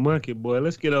chasing that monkey, boy.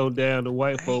 Let's get on down to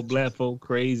white folk, black folk,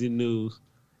 crazy news.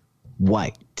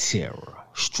 White terror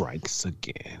strikes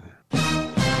again.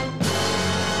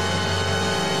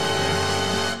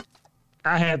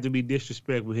 I have to be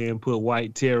disrespectful here and put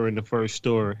white terror in the first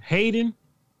story. Hayden,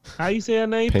 how you say her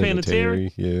name?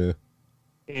 Panettiere. Yeah.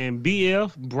 And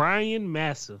BF, Brian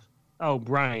Massive. Oh,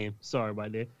 Brian. Sorry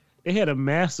about that. They had a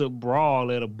massive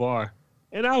brawl at a bar.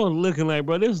 And I was looking like,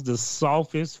 bro, this is the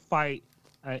softest fight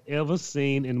I ever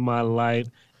seen in my life.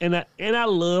 And I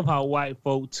love how white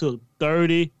folk took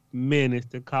 30 minutes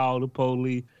to call the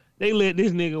police. They let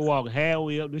this nigga walk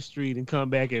halfway up the street and come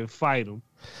back and fight him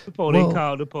before they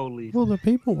called the police. Well, the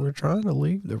people were trying to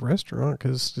leave the restaurant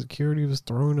because security was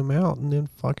throwing them out, and then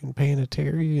fucking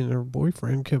Panettiere and her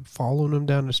boyfriend kept following them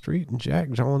down the street and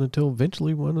jack-jawing until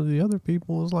eventually one of the other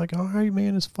people was like, all right,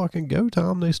 man, it's fucking go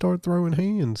time. They start throwing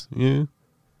hands. Yeah.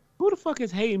 Who the fuck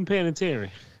is Hayden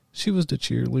Panettiere? She was the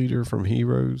cheerleader from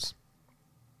Heroes.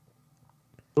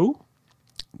 Who?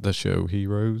 The show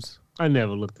Heroes. I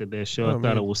never looked at that show. I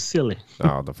thought it was silly.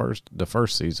 Oh, the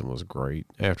first season was great.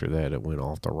 After that, it went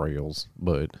off the rails.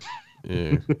 But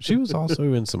yeah, she was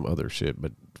also in some other shit.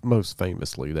 But most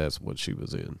famously, that's what she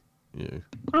was in. Yeah.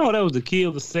 Oh, that was the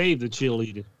kill to save the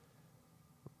cheerleader.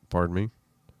 Pardon me.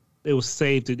 It was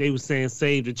saved. They was saying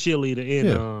save the cheerleader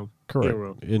in correct.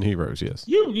 Hero. In Heroes, yes.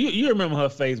 You remember her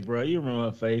face, bro. You remember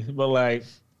her face. But like,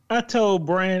 I told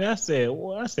Brand, I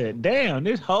said, damn,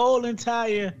 this whole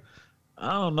entire,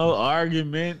 I don't know,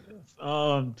 argument,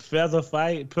 feather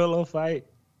fight, pillow fight.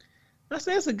 I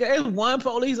said, it's one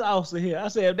police officer here. I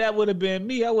said, if that would have been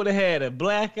me, I would have had a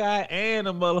black eye and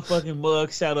a motherfucking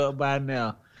mug shot up by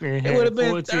now. It would have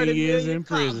been 14 years in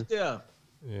prison. Yeah.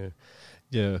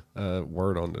 Yeah.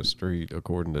 Word on the street,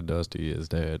 according to Dusty, is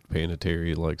that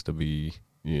Panettiere likes to be,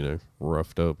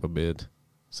 roughed up a bit.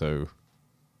 So,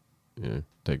 yeah,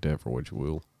 take that for what you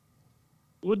will.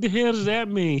 What the hell does that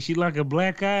mean? She like a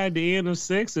black eye at the end of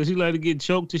sex, or she like to get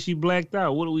choked till she blacked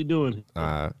out? What are we doing?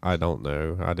 I don't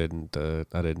know. I didn't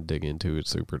dig into it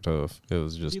super tough. It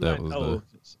was just she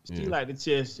like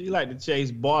to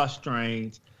chase bar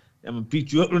strains. I'm gonna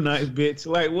beat you up tonight, bitch.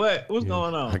 Like what? What's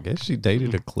going on? I guess she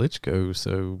dated a Klitschko,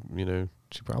 so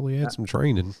she probably had some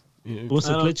training. What's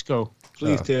a Klitschko?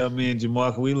 Please tell me and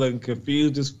Jamarca, we looking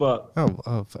confused as fuck.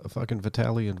 Fucking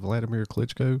Vitaly and Vladimir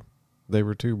Klitschko. They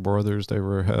were two brothers. They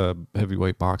were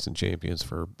heavyweight boxing champions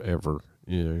forever.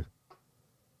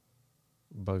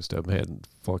 Both of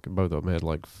them had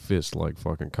like fists like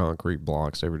fucking concrete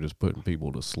blocks. They were just putting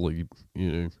people to sleep.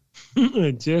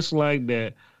 Just like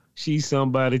that. She's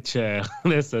somebody's child.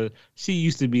 She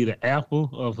used to be the apple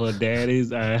of her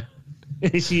daddy's eye.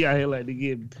 And she out here like to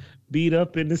get beat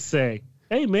up in the sack.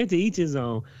 Hey man, to each his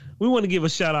own. We want to give a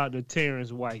shout out to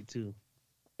Terrence White too.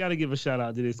 Got to give a shout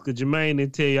out to this because Jermaine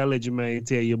didn't tell you. I'll let Jermaine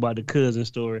tell you about the cousin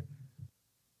story.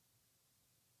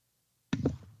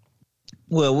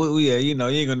 Well, you ain't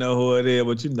gonna know who it is,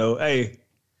 but hey,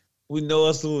 we know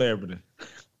a celebrity.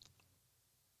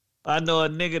 I know a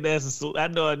nigga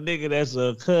that's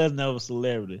a cousin of a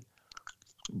celebrity.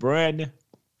 Brandon.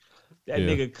 That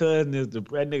nigga cousin is the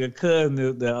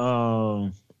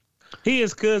He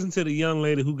is cousin to the young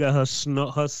lady who got her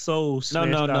soul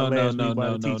snatched out last week by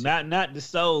the teacher. Not the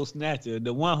soul snatcher,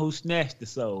 the one who snatched the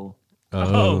soul.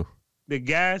 Oh, the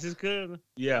guy's his cousin?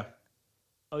 Yeah.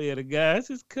 Oh yeah, the guy's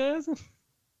his cousin?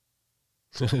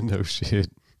 No shit.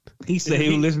 He said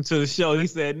he listened to the show. He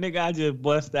said, nigga, I just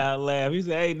bust out laugh. He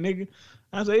said, hey, nigga.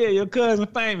 I said, yeah, your cousin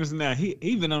famous now.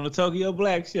 He been on the Tokyo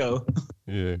Black show.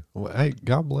 Yeah. Well, hey,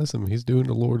 God bless him. He's doing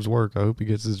the Lord's work. I hope he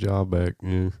gets his job back.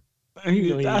 Yeah.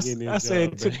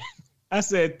 I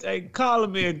said, hey, call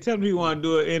him in and tell him he want to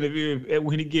do an interview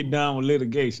when he get done with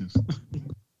litigations.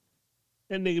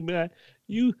 That nigga be like,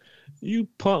 you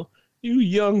punk, you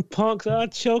young punks, I'll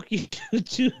choke you.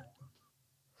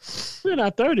 We're in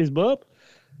our 30s, bub.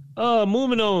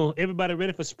 Moving on. Everybody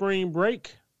ready for spring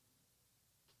break?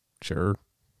 Sure.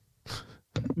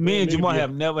 Me and Jamal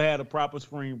have never had a proper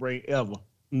spring break ever.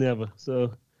 Never.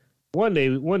 So one day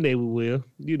we will.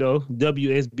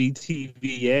 WSB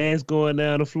TV ass going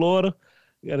down to Florida.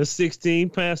 We got a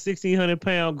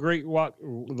 1,600-pound great rock.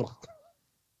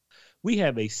 We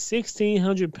have a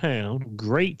 1,600-pound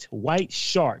great white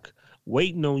shark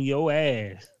waiting on your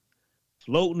ass,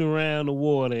 floating around the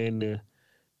water in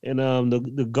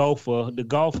the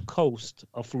Gulf Coast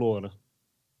of Florida.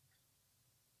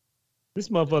 This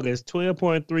motherfucker is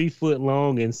 12.3 foot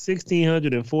long and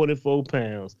 1,644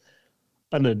 pounds.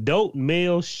 An adult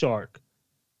male shark.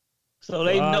 So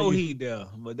they know he there,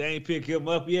 but they ain't pick him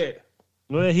up yet.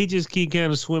 Well, he just keep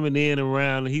kind of swimming in and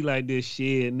around, and he like this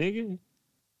shit, nigga.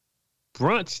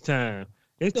 Brunch time.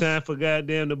 It's time for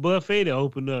goddamn the buffet to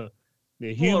open up.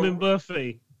 The human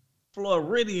buffet.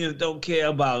 Floridians don't care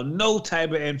about no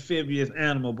type of amphibious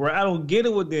animal, bro. I don't get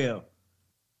it with them.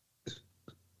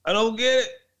 I don't get it.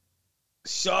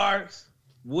 Sharks,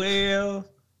 whales,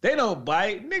 they don't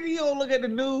bite. Nigga, you don't look at the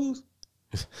news.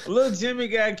 Little Jimmy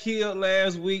got killed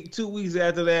last week. 2 weeks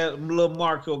after that, little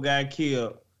Marco got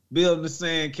killed. Building the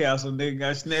sand castle, nigga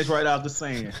got snatched right out the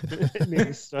sand.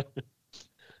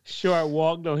 Shark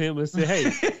walked on him and said,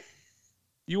 hey,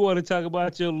 you want to talk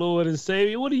about your Lord and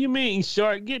Savior? What do you mean,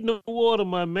 Shark? Get in the water,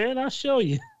 my man. I'll show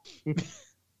you.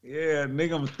 Yeah, nigga, I'm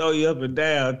going to throw you up and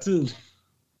down, too.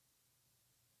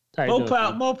 More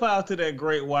power to that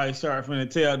great white shark finna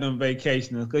tell them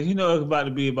vacationers, because you know it's about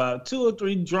to be about 2 or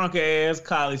 3 drunk-ass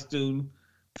college students.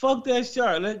 Fuck that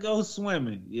shark. Let's go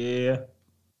swimming. Yeah.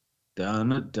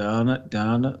 Down it.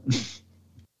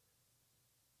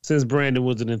 Since Brandon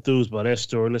wasn't enthused by that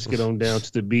story, let's get on down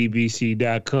to the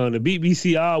BBC.com. The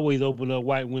BBC always open up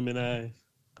white women's eyes.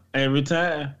 Every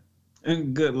time.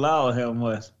 And good Lord, how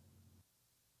much?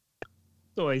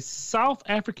 So a South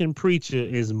African preacher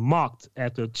is mocked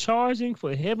after charging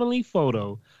for heavenly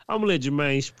photo. I'm going to let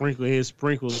Jermaine sprinkle his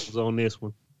sprinkles on this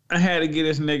one. I had to give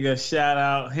this nigga a shout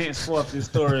out. Henceforth, this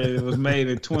story was made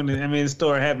in the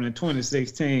story happened in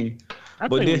 2016. I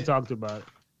think we talked about it.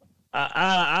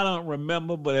 I don't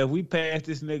remember, but if we passed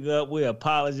this nigga up, we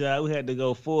apologize. We had to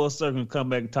go full circle and come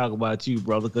back and talk about you,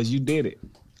 brother, because you did it.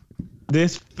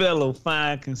 This fellow,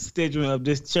 fine constituent of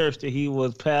this church that he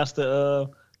was pastor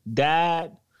of,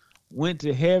 died, went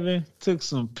to heaven, took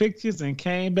some pictures, and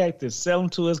came back to sell them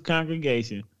to his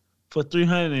congregation for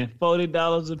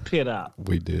 $340 a pit out.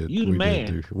 We did. You the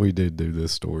man. We did do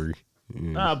this story.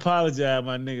 Yeah. I apologize,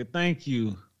 my nigga. Thank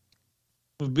you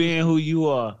for being who you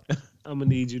are. I'm going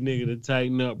to need you nigga to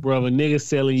tighten up, brother. Nigga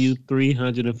selling you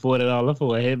 $340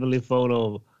 for a heavenly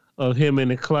photo of him in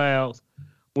the clouds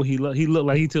when he looked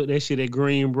like he took that shit at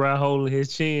Greenbrier holding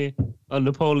his chin on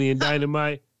Napoleon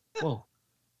Dynamite. Whoa,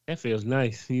 that feels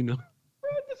nice, you know.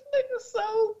 Bro, this nigga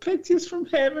sold pictures from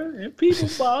heaven and people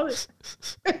bought it.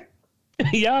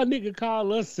 Y'all nigga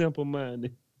call us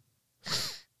simple-minded.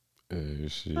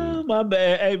 Shit. Oh, my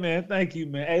bad. Hey, man, thank you,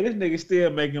 man. Hey, this nigga still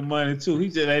making money, too. He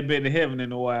just ain't been to heaven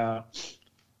in a while.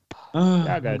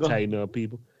 Y'all got to tighten up,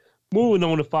 people. Moving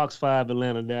on to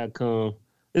Fox5Atlanta.com.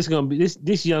 It's going to be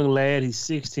this young lad. He's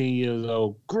 16 years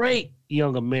old. Great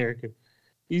young American.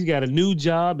 He's got a new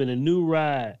job and a new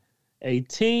ride. A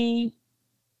teen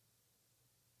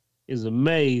is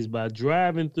amazed by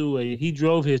he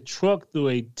drove his truck through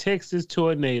a Texas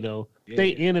tornado. Yeah. They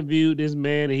interviewed this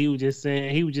man and he was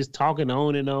just talking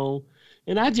on and on.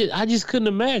 And I just couldn't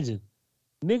imagine.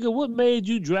 Nigga, what made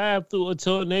you drive through a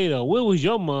tornado? Where was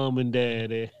your mom and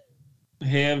dad at?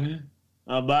 Heaven.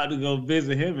 I'm about to go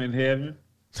visit him in heaven.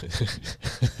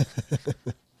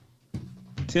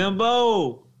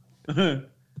 Timbo. But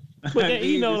then,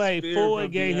 you know, like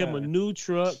Ford gave him a new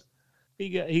truck.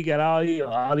 He got all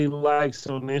these likes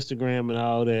on Instagram and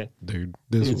all that. Dude,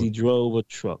 he drove a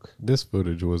truck. This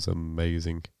footage was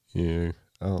amazing. Yeah,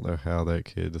 I don't know how that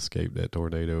kid escaped that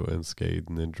tornado unscathed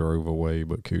and then drove away,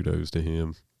 but kudos to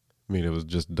him. I mean, it was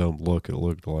just dumb luck, it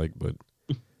looked like, but...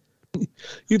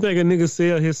 You think a nigga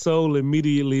sell his soul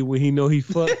immediately when he know he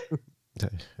fucked?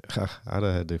 I'd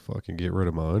have had to fucking get rid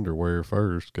of my underwear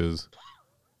first, because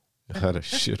I'd have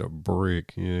shit a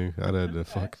brick, you know. I'd had to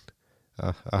fucking...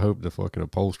 I hope the fucking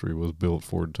upholstery was built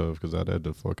Ford tough, because I'd had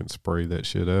to fucking spray that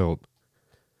shit out.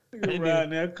 You're right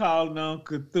there calling on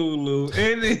Cthulhu.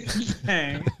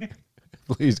 Anything.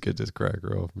 Please get this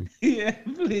cracker off me. Yeah,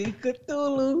 please.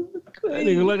 Cthulhu.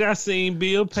 Nigga, look, I seen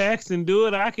Bill Paxton do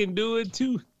it. I can do it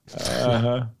too.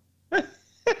 Uh-huh.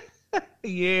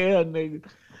 Yeah, nigga.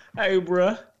 Hey,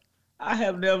 bro. I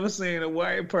have never seen a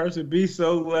white person be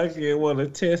so lucky and want to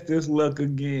test this luck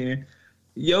again.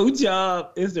 Your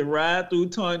job is to ride through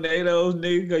tornadoes,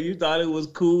 nigga, because you thought it was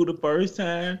cool the first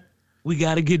time. We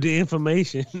got to get the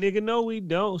information. Nigga, no, we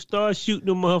don't. Start shooting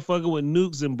them motherfucker with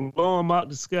nukes and blow them out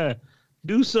the sky.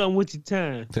 Do something with your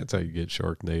time. That's how you get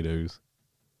Sharknadoes.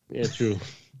 Yeah, true.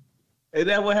 Is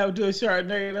that what happened to a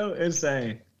Sharknado?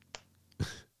 Insane.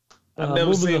 I've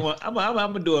never seen one. I'm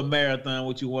going to do a marathon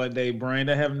with you one day,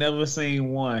 Brand. I have never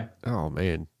seen one. Oh,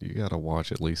 man. You got to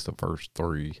watch at least the first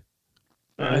 3.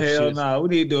 Hell no. We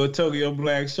need to do a Tokyo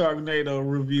Black Sharknado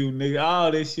review, nigga.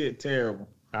 All this shit terrible.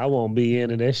 I won't be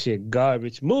into that shit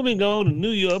garbage. Moving on to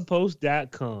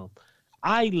NewYorkPost.com.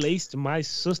 I laced my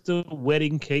sister's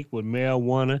wedding cake with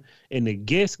marijuana, and the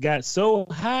guests got so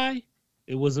high,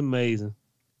 it was amazing.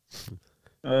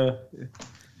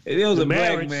 It was The a black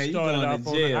marriage man. You started going off to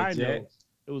on a jail, high Jack. note.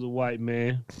 It was a white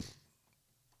man.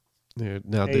 Yeah,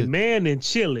 now A man in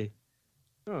Chile.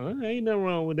 Oh, ain't nothing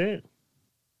wrong with that.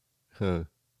 huh.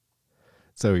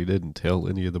 So he didn't tell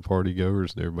any of the party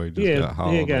goers, and everybody just got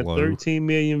high He on the got low. 13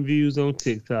 million views on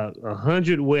TikTok.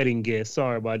 100 wedding guests.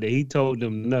 Sorry about that. He told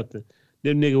them nothing.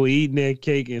 Them niggas were eating that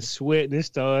cake and sweating and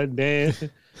started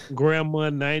dancing. Grandma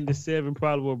 97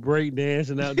 probably were break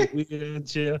dancing out the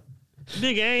wheelchair.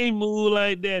 Nigga ain't moved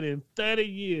like that in 30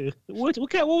 years. What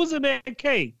was in that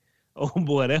cake? Oh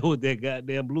boy, that was that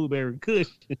goddamn blueberry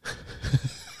cushion.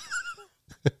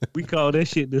 We call that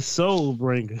shit the soul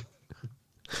bringer.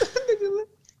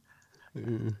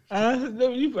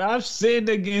 I've sinned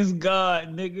against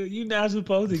God, nigga. You not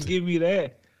supposed to give me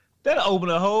that. That'll open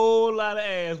a whole lot of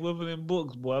ass whipping in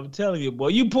books, boy. I'm telling you, boy.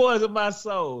 You poison my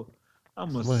soul.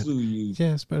 I'm going to What? sue you.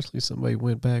 Yeah, especially somebody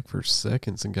went back for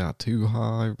seconds and got too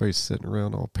high. Everybody's sitting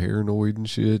around all paranoid and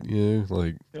shit, you know,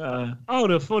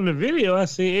 like, From the video, I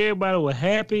seen everybody was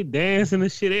happy, dancing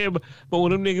and shit. Everybody, but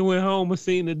when them niggas went home and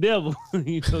seen the devil,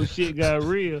 shit got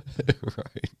real.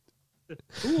 right.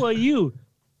 Who are you?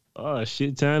 Oh,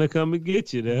 shit, time to come and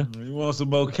get you there. You want some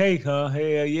more cake, huh? Hell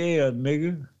yeah,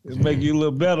 nigga. It'll make you a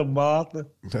little better, Martha.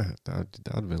 I'd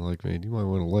have been like, man, you might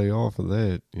want to lay off of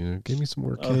that, you know, give me some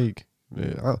more cake.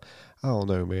 Yeah, I don't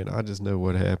know, man. I just know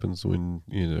what happens when,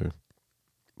 you know,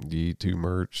 you eat too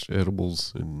much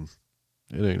edibles and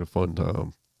it ain't a fun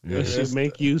time. Yeah, That shit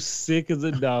make you sick as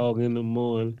a dog in the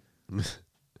morning.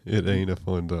 it ain't a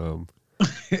fun time.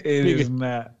 It is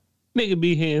not. Nigga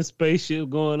be hearing spaceship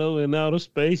going over in outer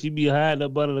space. You be hiding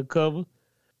up under the cover.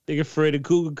 Nigga Freddy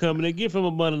Cougar coming and get from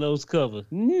up under those covers.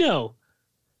 No.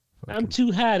 I'm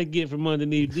too high to get from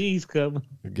underneath these covers.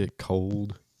 It get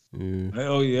cold. Yeah.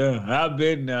 Oh, yeah. I've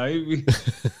been now.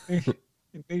 Nigga,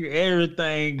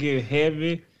 everything get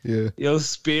heavy. Yeah. Your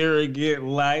spirit get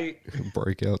light.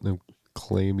 Break out them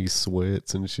clammy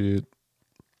sweats and shit.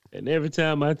 And every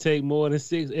time I take more than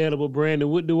 6 edible Brandon,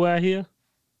 what do I hear?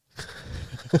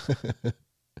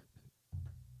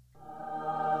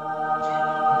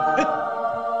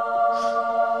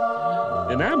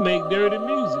 And I make dirty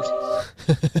music.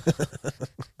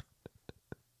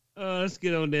 Let's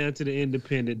get on down to the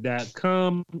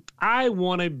independent.com. I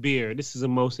want a beer. This is the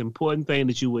most important thing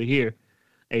that you will hear.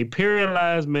 A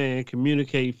paralyzed man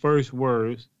communicate first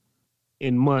words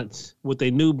in months with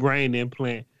a new brain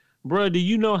implant. Bro, do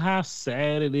you know how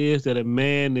sad it is that a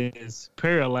man is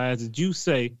paralyzed, as you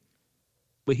say,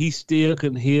 but he still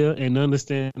can hear and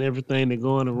understand everything that's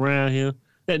going around him?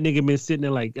 That nigga been sitting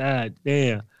there like, God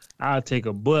damn, I'll take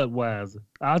a Budweiser.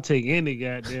 I'll take any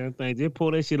goddamn thing. Just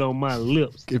pour that shit on my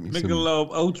lips. Give me Nigga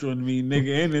love Ultra and me,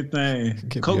 nigga, anything.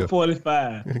 Give me Coke a-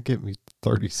 45. Get me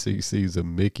 30 cc's of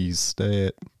Mickey's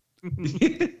stat.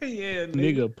 Yeah, nigga.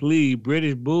 Nigga, please,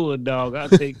 British Bulldog, I'll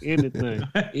take anything.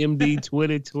 MD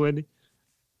 2020.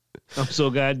 I'm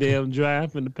so goddamn dry, I'm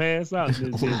finna pass out.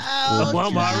 This bitch.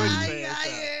 I'm already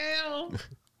passed out.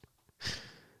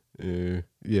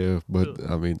 Yeah, but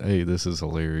I mean, A, this is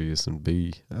hilarious, and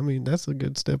B, I mean, that's a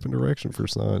good step in direction for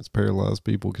science. Paralyzed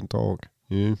people can talk.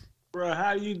 Yeah. Bro,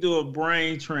 how you do a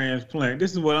brain transplant?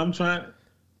 This is what I'm trying.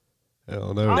 I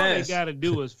don't know. All they That's- gotta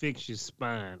do is fix your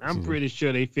spine. I'm pretty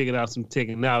sure they figured out some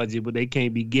technology, but they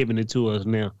can't be giving it to us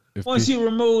now. If Once pe- you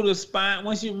remove the spine,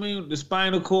 once you remove the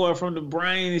spinal cord from the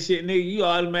brain and shit, nigga, you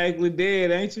automatically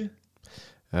dead, ain't you?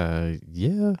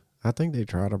 yeah, I think they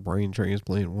tried a brain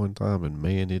transplant one time, and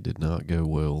man, it did not go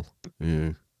well.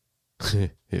 Yeah.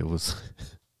 It was,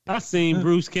 I seen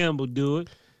Bruce Campbell do it,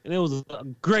 and it was a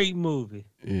great movie.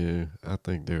 yeah, I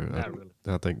think Not really.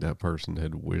 I think that person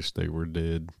had wished they were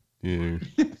dead. Yeah.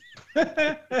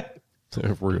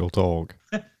 Real talk.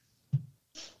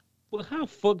 Well, how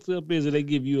fucked up is it they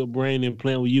give you a brain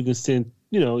implant where you can send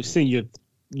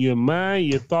your mind,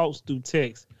 your thoughts through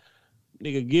text?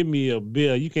 Nigga, give me a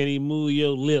bill. You can't even move your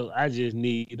lip. I just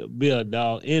need a bill,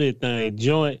 dog. Anything.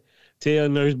 Joint. Tell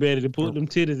Nurse Betty to put them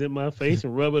titties in my face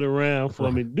and rub it around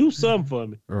for me. Do something for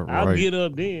me. I'll Right. get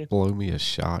up then. Blow me a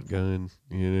shotgun,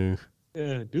 you know.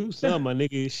 Yeah, do something, my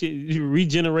nigga. Shit, you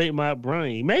regenerate my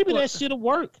brain. Maybe that shit'll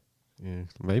work. Yeah,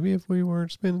 maybe if we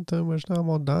weren't spending too much time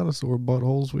on dinosaur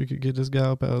buttholes, we could get this guy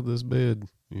up out of this bed.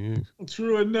 Yeah.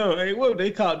 True enough. Hey, what they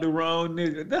caught the wrong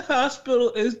nigga? The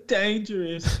hospital is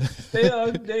dangerous. They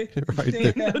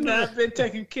Right have not been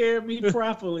taking care of me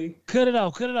properly. Cut it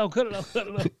off, cut it off, cut it off, cut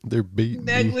it off. They're beating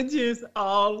me. Negligence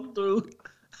all through.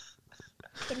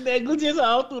 Negligence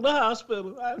all through the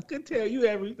hospital. I could tell you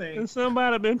everything. And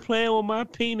somebody been playing with my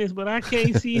penis, but I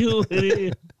can't see who it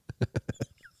is.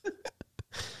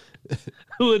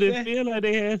 Who it feel like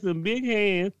they had some big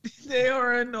hands. They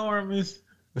are enormous.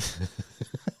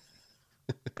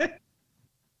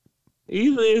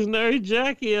 Either it's Nurse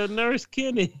Jackie or Nurse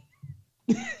Kenny.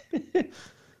 Y'all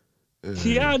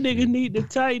niggas need to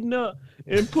tighten up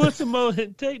and put some on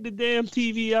and take the damn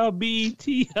TV out. BET.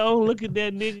 I don't look at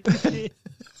that nigga shit.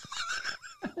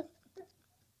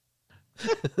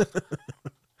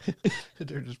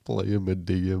 They're just playing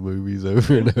Medea movies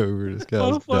over and over. This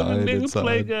guy's dying nigga inside.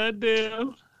 play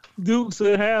goddamn Dukes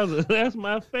of Hazzard. That's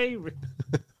my favorite.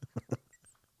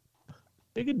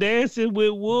 Nigga dancing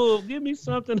with wolves. Give me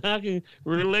something I can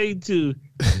relate to.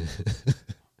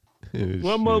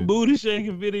 One more booty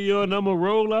shaking video and I'm gonna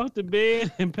roll off the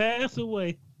bed and pass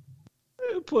away.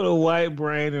 Put a white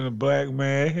brain in a black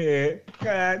man's head.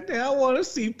 God damn, I want to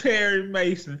see Perry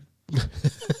Mason.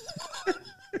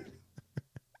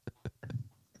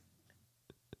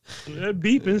 That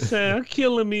beeping sound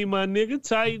killing me, my nigga.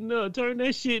 Tighten up. Turn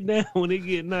that shit down when it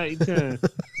get nighttime.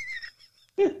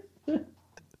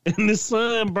 And the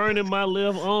sun burning my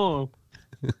left arm.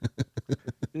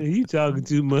 You talking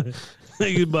too much.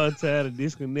 Nigga about time to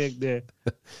disconnect that.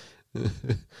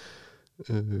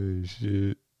 Oh,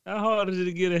 shit. How hard is it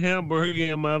to get a hamburger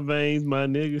in my veins, my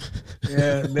nigga?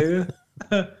 Yeah, nigga.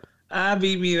 I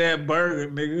beat me that burger,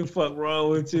 nigga. Fuck wrong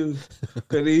with you?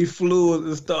 Cause these fluids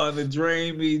are starting to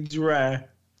drain me dry.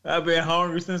 I've been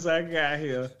hungry since I got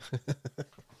here.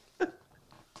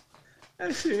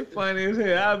 That shit funny as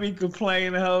hell. I'll be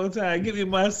complaining the whole time. Give me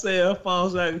my cell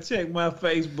phone so I can check my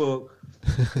Facebook.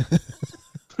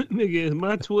 Nigga, is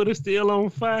my Twitter still on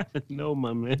fire? No,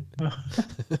 my man.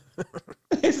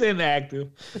 It's inactive.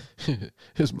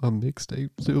 Is my mixtape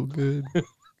still good?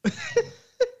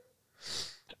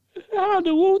 How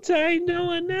the Wu-Tang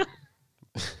doing now?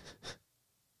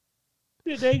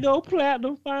 Did they go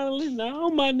platinum finally? No,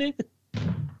 my nigga.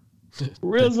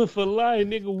 RZA for life,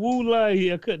 nigga. Wu life.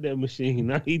 Yeah, cut that machine.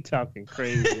 Now he talking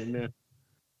crazy now.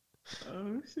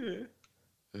 Oh, shit.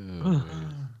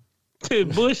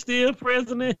 Is Bush still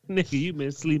president? Nigga, you been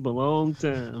asleep a long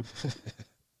time.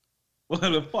 Well,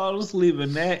 to fall asleep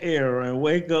in that era and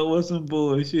wake up with some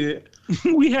bullshit.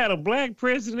 We had a black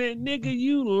president, nigga.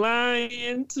 You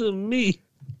lying to me.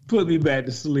 Put me back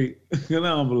to sleep. I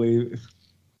don't believe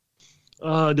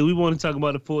it. Do we want to talk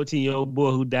about the 14-year-old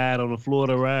boy who died on the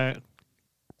Florida ride?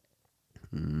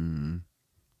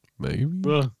 Maybe.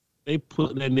 Bro, they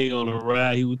put that nigga on a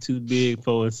ride he was too big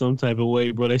for in some type of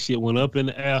way, bro. That shit went up in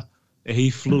the air and he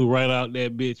flew right out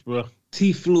that bitch, bro.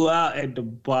 He flew out at the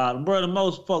bottom. Bro, the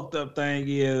most fucked up thing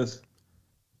is,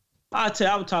 I was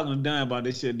talking to Dunn about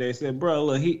this shit. They said, bro,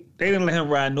 look, they didn't let him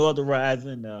ride no other rides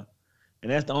in there.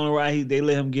 And that's the only ride they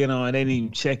let him get on. They didn't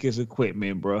even check his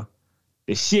equipment, bro.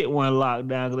 The shit wasn't locked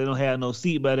down because they don't have no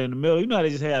seatbelt in the middle. You know how they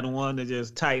just had the one that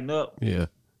just tighten up? Yeah.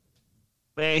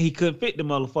 Man, he couldn't fit the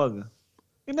motherfucker.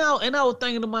 You know, and I was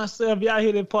thinking to myself, y'all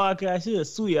hear that podcast, he'll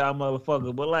sue y'all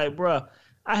motherfucker. But like, bro,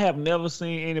 I have never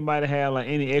seen anybody have like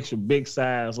any extra big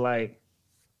size, like,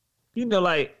 you know,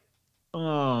 like,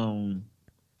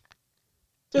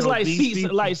 just like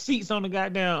seats on the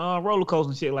goddamn roller coaster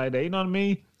and shit like that. You know what I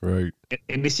mean? Right.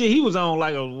 And the shit he was on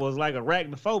was like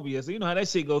arachnophobia. So you know how that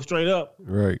shit goes straight up.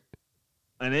 Right.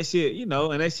 And that shit, you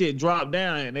know, and that shit dropped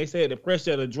down. And they said the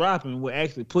pressure of the dropping would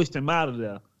actually push him out of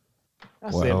there.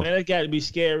 I said, man, that got to be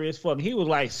scary as fuck. He was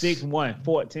like 6'1",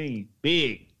 14,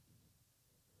 big.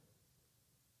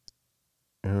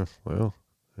 Yeah. Well.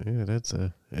 Yeah. That's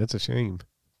a shame.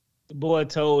 The boy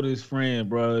told his friend,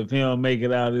 bro, if he don't make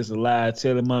it out of this alive,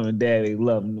 tell his mom and dad they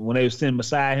love him. When they was sitting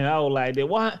beside him, I was like,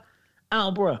 "What?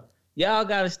 Bro, y'all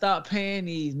got to stop paying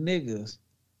these niggas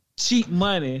cheap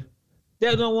money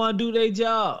that don't want to do their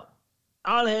job.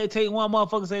 All they had to take one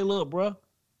motherfucker say, look, bro,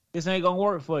 this ain't going to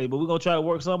work for you, but we're going to try to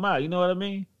work something out." You know what I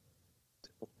mean?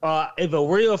 If a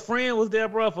real friend was there,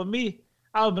 bro, for me,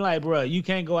 I would be like, bro, you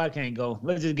can't go, I can't go.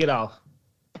 Let's just get off.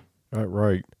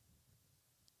 Right.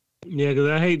 Yeah, because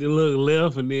I hate to look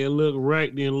left and then look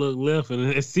right, then look left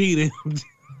and then see them.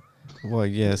 Well,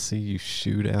 yeah, see you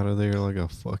shoot out of there like a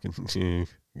fucking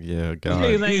yeah, God.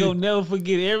 Niggas ain't gonna never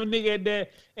forget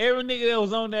it. Every nigga that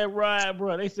was on that ride,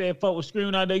 bro, they said folk was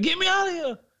screaming out there, "Get me out of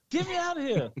here! Get me out of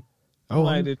here!" Oh,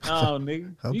 like, no,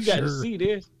 nigga, you got to see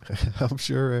this. I'm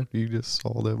sure after you just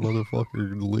saw that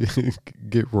motherfucker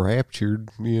get raptured,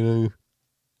 you know.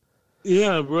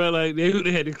 Yeah, bro, like they would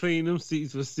have had to clean them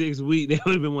seats for 6 weeks. That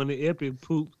would have been one of the epic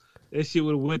poops. That shit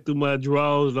would have went through my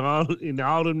drawers and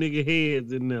all them nigga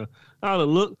heads in there. I would have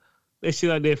looked. That shit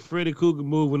like that Freddy Krueger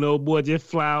movie when the old boy just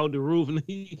fly out the roof and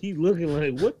he looking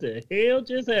like, what the hell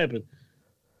just happened?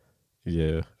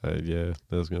 Yeah,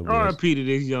 that's gonna be. RIP to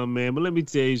this young man, but let me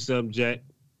tell you something, Jack.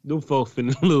 Them folks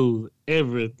finna lose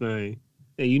everything.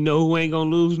 And you know who ain't gonna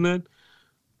lose nothing?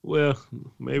 Well,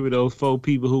 maybe those 4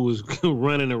 people who was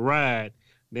running a ride.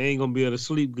 They ain't gonna be able to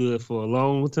sleep good for a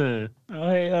long time. Oh,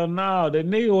 hell no. The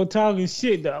nigga was talking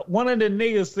shit. One of the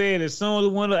niggas said as soon as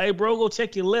one of, hey, bro, go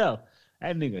check your left.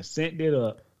 That nigga sent it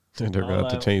up. And they're going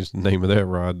to change the name of that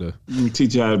ride to. Let me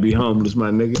teach you how to be homeless,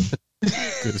 my nigga.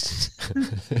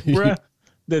 Bruh,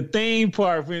 the theme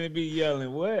park finna be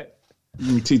yelling, what?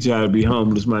 Let me teach you how to be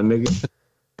homeless, my nigga.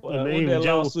 What that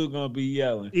lawsuit gonna be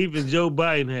yelling? Even Joe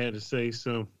Biden had to say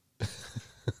something.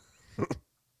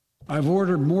 I've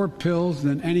ordered more pills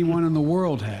than anyone in the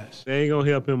world has. They ain't gonna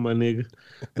help him, my nigga.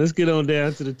 Let's get on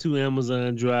down to the 2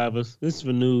 Amazon drivers. This is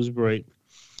for news break.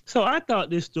 So I thought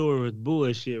this story was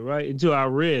bullshit, right? Until I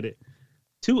read it.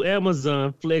 2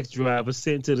 Amazon Flex drivers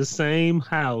sent to the same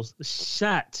house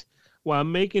shot while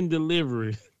making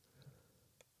delivery.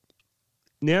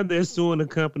 Now they're suing the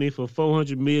company for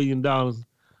 $400 million.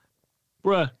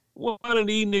 Bruh, one of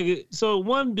these niggas. So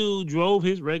one dude drove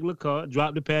his regular car,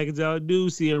 dropped the package out.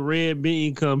 Dude see a red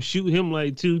bean come shoot him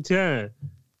like 2 times.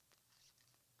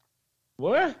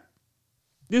 What?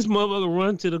 This motherfucker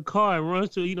run to the car and runs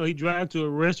to, he drive to a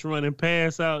restaurant and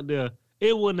pass out there.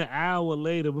 It wasn't an hour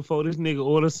later before this nigga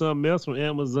ordered something else from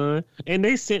Amazon, and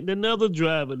they sent another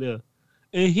driver there,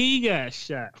 and he got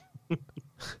shot.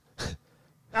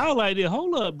 I was like,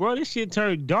 hold up, bro. This shit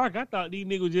turned dark. I thought these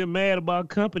niggas just mad about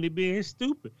company being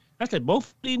stupid. I said,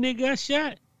 both of these niggas got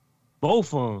shot.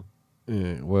 Both of them.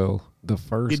 Yeah, well, the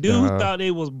first The dude thought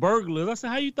they was burglars. I said,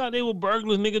 how you thought they were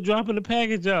burglars, nigga, dropping the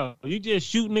package out? You just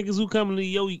shoot niggas who come into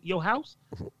your house?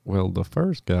 Well, the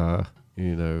first guy,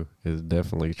 is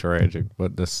definitely tragic.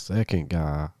 But the second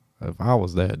guy, if I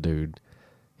was that dude,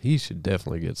 he should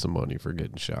definitely get some money for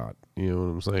getting shot. You know what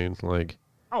I'm saying? Like,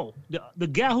 oh, the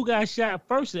guy who got shot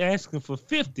first is asking for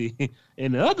 $50,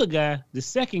 and the other guy, the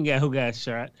second guy who got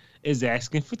shot, is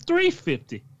asking for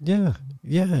 $350. Yeah,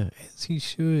 as he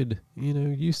should.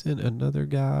 You sent another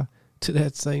guy to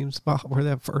that same spot where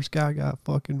that first guy got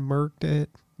fucking murked at.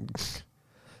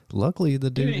 Luckily,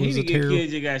 the dude was a terrible. He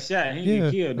didn't get shot. He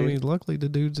didn't get killed. Luckily, the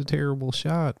dude's a terrible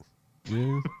shot.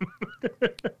 What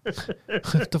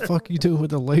the fuck you doing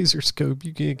with a laser scope?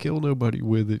 You can't kill nobody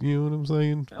with it. You know what I'm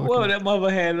saying? Well, that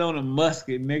mother had it on a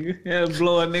musket, nigga. That'll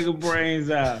blow a nigga brains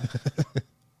out.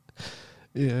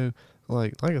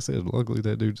 Like I said, luckily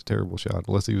that dude's a terrible shot.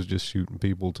 Unless he was just shooting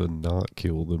people to not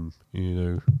kill them,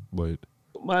 But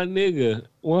my nigga,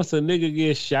 once a nigga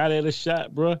gets shot at a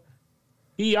shot, bro,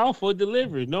 he off for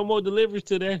delivery. No more deliveries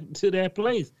to that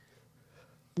place.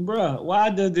 Bruh, why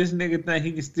does this nigga think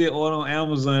he can still order on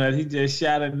Amazon that he just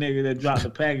shot a nigga that dropped the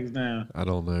package down? I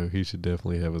don't know. He should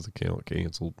definitely have his account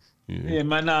canceled. Yeah,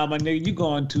 my nigga, you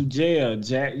going to jail,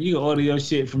 Jack. You can order your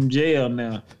shit from jail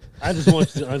now. I just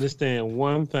want you to understand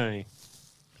one thing.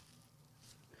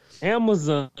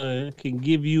 Amazon can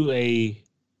give you a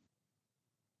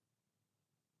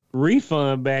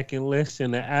refund back in less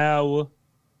than an hour,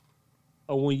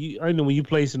 or when you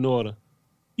place an order.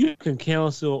 You can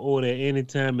cancel an order at any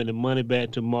time and the money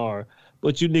back tomorrow.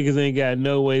 But you niggas ain't got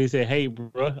no way to say, hey,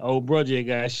 bro, old bro just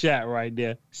got shot right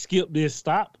there. Skip this,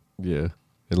 stop. Yeah.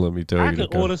 And let me tell you. I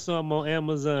can order something on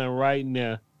Amazon right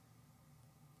now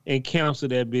and cancel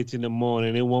that bitch in the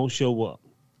morning. It won't show up.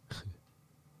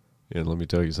 And let me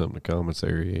tell you something. The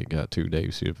commissary ain't got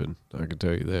 2-day shipping. I can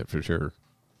tell you that for sure.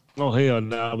 Oh, hell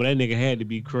no. But that nigga had to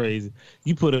be crazy.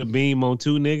 You put a beam on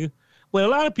 2, nigga. Well, a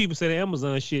lot of people say the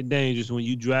Amazon shit dangerous when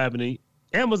you driving.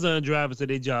 Amazon drivers say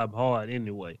they job hard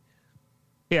anyway.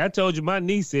 Yeah, I told you my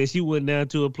niece said she went down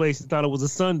to a place and thought it was a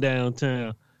sundown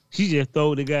town. She just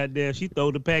threw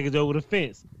the package over the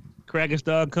fence. Cracker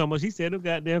started coming. She said the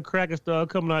goddamn cracker started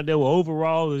coming out there with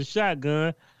overalls and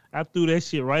shotgun. I threw that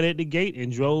shit right at the gate and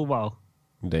drove off.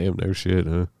 Damn, no shit,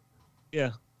 huh? Yeah.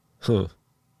 Huh.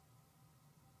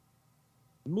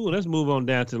 Let's move on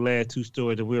down to the last 2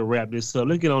 stories and we'll wrap this up.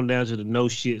 Let's get on down to the no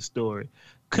shit story.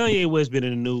 Kanye West been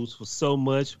in the news for so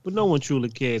much, but no one truly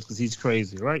cares because he's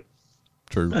crazy, right?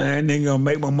 True. Man, they gonna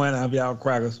make my money off y'all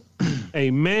crackers. A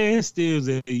man steals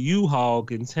a U-Haul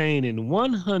containing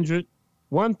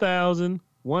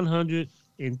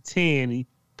 1,110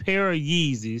 pair of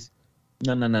Yeezys.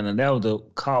 No. That was the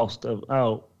cost of.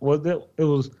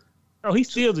 He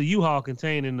steals a U-Haul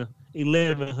containing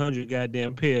 1,100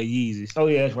 goddamn pair of Yeezys. Oh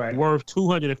yeah, that's right. Worth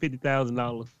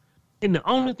 $250,000. And the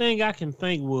only thing I can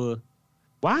think was,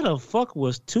 why the fuck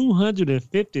was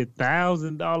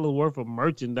 $250,000 worth of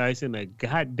merchandise in a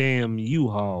goddamn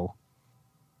U-Haul?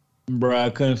 Bro, I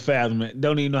couldn't fathom it.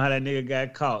 Don't even know how that nigga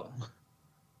got caught.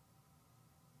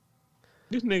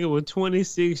 This nigga was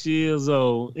 26 years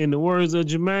old. In the words of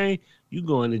Jermaine, you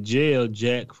going to jail,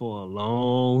 Jack, for a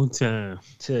long time.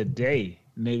 Today,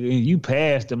 nigga, you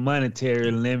passed the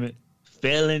monetary limit.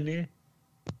 Felony.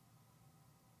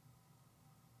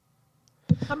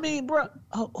 I mean, bro,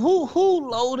 who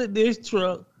loaded this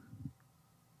truck?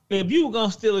 If you were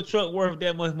gonna steal a truck worth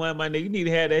that much money, my nigga, you need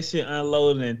to have that shit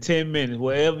unloaded in 10 minutes,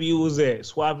 wherever you was at.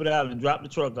 Swap it out and drop the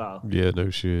truck off. Yeah, no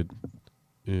shit.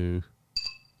 Yeah.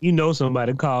 You know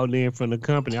somebody called in from the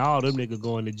company. All them niggas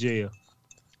going to jail.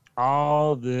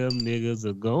 All them niggas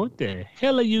are going. What the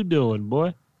hell are you doing,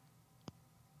 boy?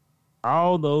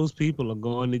 All those people are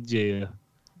going to jail.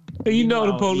 Hey, you know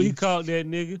the police caught that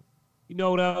nigga. You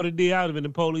know what I would have did? I would have been the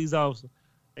police officer.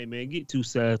 Hey, man, get two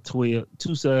size 12,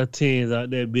 two size 10s out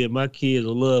there, bitch. My kids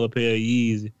will love a pair of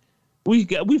Yeezy. We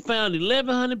found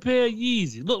 1,100 pair of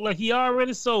Yeezy. Look like he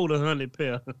already sold 100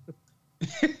 pair.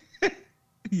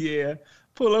 Yeah.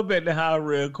 Pull up at the house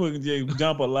real quick and just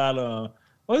jump a lot on.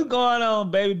 What's going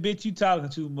on, baby? Bitch, you talking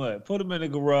too much. Put them in the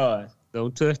garage.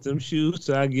 Don't touch them shoes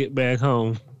till I get back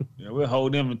home. Yeah, we'll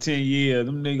hold them for 10 years.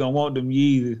 Them niggas gonna want them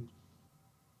Yeezys.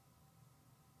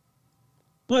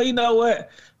 Well, you know what?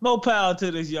 More power to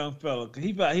this young fella. Cause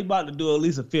he about to do at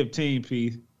least a 15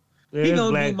 piece. Yeah, He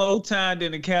gonna do more time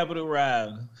than the Capitol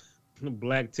Rider.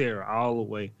 Black Terror all the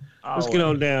way. Let's get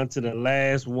on down to the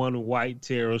last one White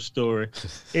Terror story.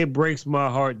 It breaks my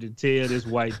heart to tell this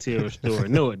White Terror story.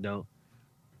 No, it don't.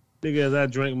 Because I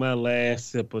drank my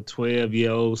last sip of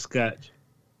 12-year-old scotch.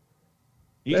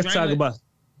 Let's talk about.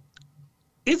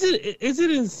 Is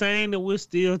it insane that we're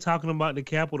still talking about the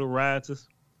Capitol rioters?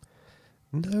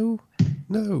 No.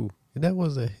 That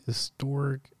was a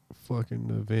historic fucking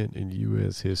event in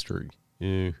U.S. history.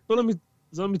 Yeah. Well,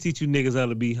 let me teach you niggas how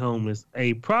to be homeless.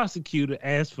 A prosecutor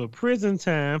asked for prison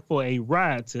time for a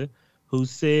rioter who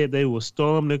said they will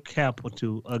storm the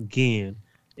Capitol again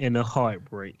in a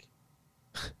heartbreak.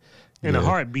 In a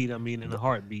heartbeat.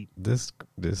 This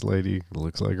lady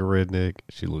looks like a redneck.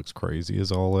 She looks crazy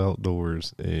as all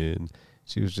outdoors. And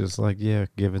she was just like, yeah,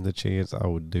 given the chance, I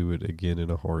would do it again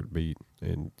in a heartbeat.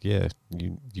 And yeah,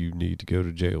 you need to go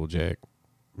to jail, Jack.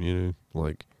 You know,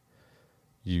 like,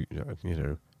 you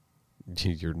know,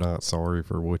 you're not sorry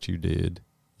for what you did.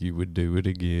 You would do it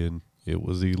again. It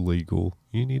was illegal.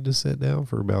 You need to sit down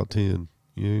for about 10.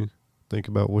 You know, think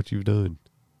about what you've done.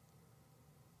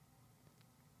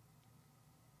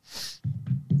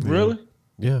 Really?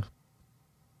 Yeah.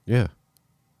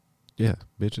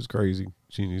 Bitch is crazy.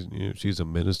 She's a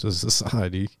menace to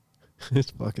society.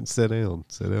 Just fucking sit down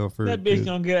for that bitch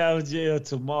gonna get out of jail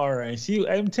tomorrow, and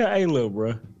hey, look,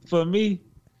 bro. For me,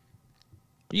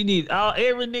 you need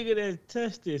every nigga that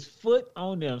touched his foot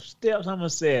on them steps. I'm gonna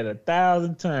say it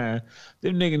 1,000 times.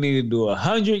 Them nigga need to do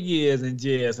 100 years in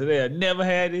jail, so they'll never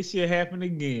have this shit happen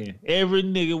again. Every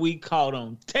nigga we caught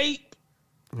on tape.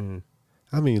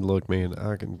 I mean, look, man,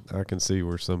 I can see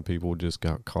where some people just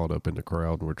got caught up in the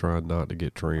crowd and were trying not to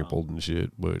get trampled and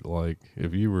shit. But like,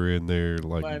 if you were in there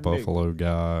like Buffalo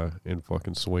guy and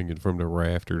fucking swinging from the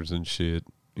rafters and shit,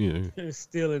 you know,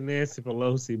 stealing Nancy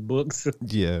Pelosi books.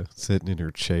 Yeah, sitting in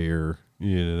her chair,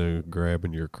 you know,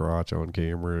 grabbing your crotch on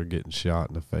camera, getting shot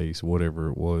in the face, whatever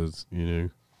it was, you know.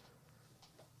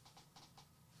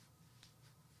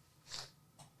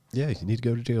 Yeah, you need to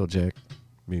go to jail, Jack.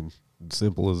 I mean,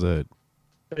 simple as that.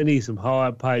 I need some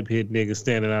hard pipe hit niggas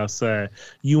standing outside.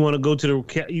 You want to go to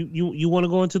the you want to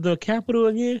go into the Capitol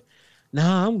again?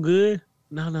 Nah, I'm good.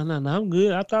 No, I'm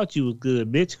good. I thought you was good,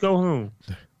 bitch. Go home.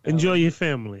 Enjoy your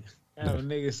family. Have a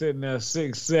nigga sitting there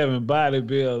 6'7"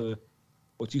 bodybuilder.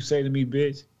 What you say to me,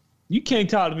 bitch? You can't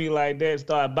talk to me like that.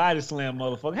 Start body slam,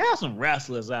 motherfucker. Have some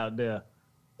wrestlers out there.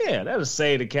 Yeah, that'll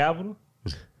save the Capitol.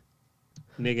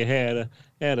 Nigga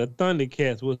had a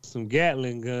Thundercats with some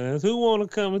Gatling guns. Who want to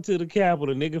come into the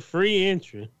Capitol, nigga? Free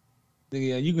entry.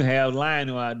 Nigga, you can have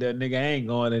Lionel out there. Nigga, I ain't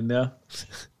going in there.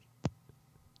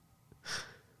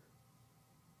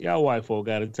 Y'all white folk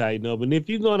got to tighten up. And if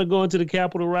you're going to go into the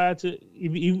Capitol riot,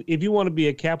 if you want to be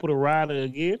a Capitol rioter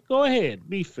again, go ahead.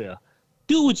 Be fair.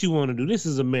 Do what you want to do. This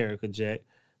is America, Jack.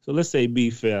 So let's say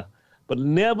be fair. But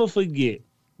never forget,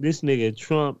 this nigga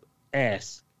Trump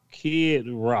asked Kid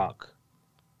Rock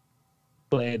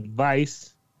for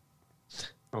advice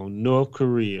on North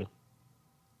Korea.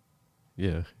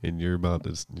 Yeah, and you're about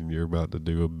to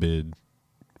do a bid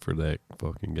for that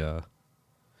fucking guy.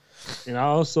 And I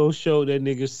also showed that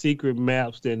nigga secret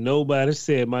maps that nobody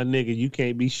said, my nigga, you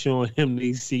can't be showing him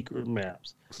these secret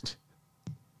maps.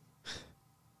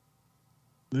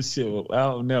 This shit, I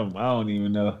don't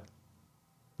even know.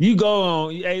 You go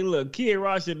on. Hey, look, Kid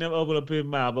Rock should never open up his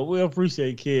mouth, but we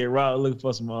appreciate Kid Rock looking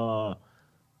for some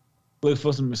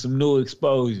new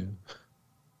exposure.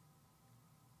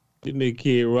 This nigga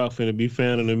Kid Rock finna be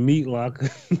found in a meat locker.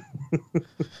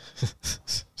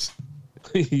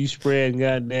 You spreading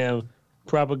goddamn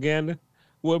propaganda.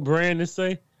 What Brandon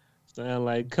say? Sound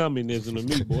like communism to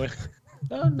me, boy.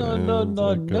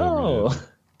 No.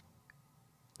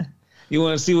 You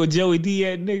want to see what Joey D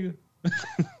at, nigga?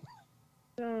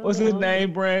 What's his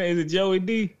name, Brandon? Is it Joey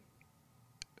D?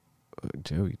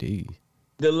 Joey D.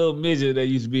 The little midget that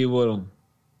used to be with him.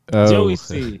 Oh, Joey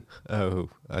C. Oh,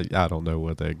 I don't know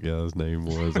what that guy's name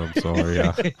was. I'm sorry.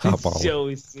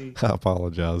 Joey C. I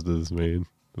apologize to this man.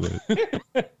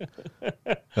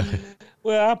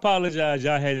 Well, I apologize.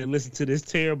 Y'all had to listen to this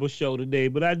terrible show today,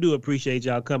 but I do appreciate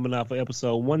y'all coming out for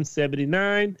episode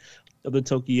 179 of the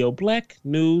Tokyo Black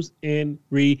News and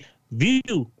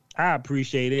Review. I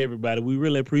appreciate everybody. We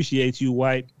really appreciate you,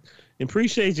 White. And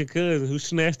appreciate your cousin who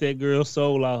snatched that girl's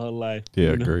soul out of her life.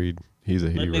 Yeah, agreed. He's a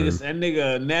hero. That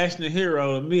nigga a national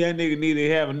hero to me. That nigga need to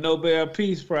have a Nobel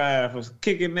Peace Prize for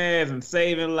kicking ass and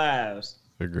saving lives.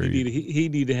 Agreed. He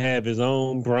need to have his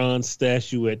own bronze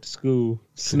statue at the school,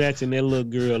 snatching that little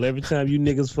girl. Every time you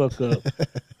niggas fuck up,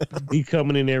 he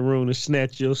coming in that room to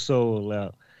snatch your soul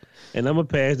out. And I'm going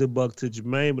to pass the buck to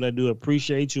Jermaine, but I do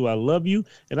appreciate you. I love you.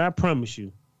 And I promise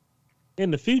you, in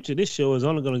the future, this show is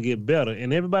only going to get better.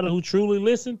 And everybody who truly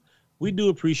listen, we do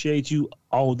appreciate you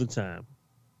all the time.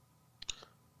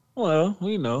 Well,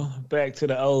 back to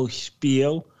the old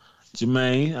spiel.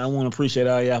 Jermaine, I want to appreciate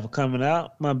all y'all for coming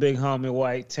out. My big homie,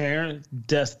 White Terrence,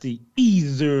 Dusty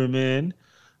Easerman.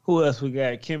 Who else we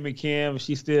got? Kimmy Kim,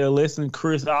 she still listening.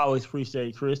 Chris, I always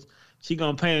appreciate Chris. She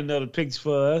going to paint another picture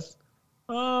for us.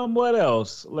 What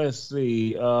else? Let's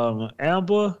see.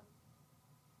 Amber,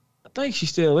 I think she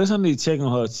still listening. I need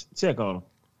to check on her.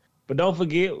 But don't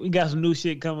forget, we got some new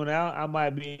shit coming out. I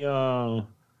might be,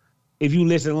 if you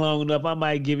listen long enough, I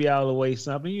might give y'all away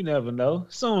something. You never know.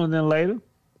 Sooner than later.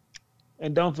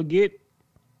 And don't forget,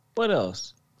 what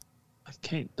else? I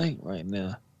can't think right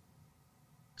now.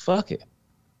 Fuck it.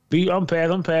 I'm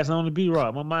passing on to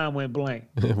B-Rock. My mind went blank.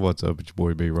 What's up? It's your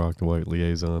boy B-Rock, the White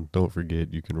Liaison. Don't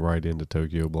forget, you can write into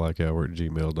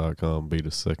TokyoBlackHour@gmail.com. Be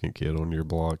the second kid on your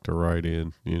block to write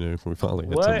in. We finally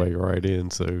had somebody write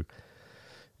in. So,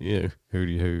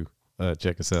 hooty hoo.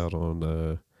 Check us out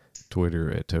on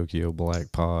Twitter at Tokyo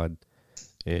Black Pod.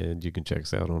 And you can check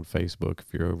us out on Facebook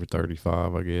if you're over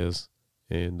 35, I guess.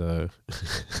 And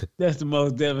that's the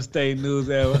most devastating news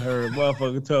I ever heard.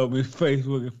 Motherfucker told me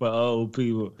Facebook is for old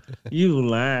people. You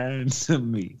lying to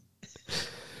me.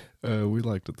 We'd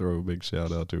like to throw a big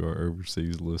shout out to our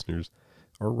overseas listeners.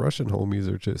 Our Russian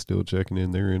homies are still checking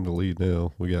in. They're in the lead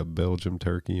now. We got Belgium,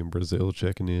 Turkey, and Brazil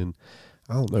checking in.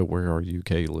 I don't know where our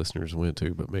UK listeners went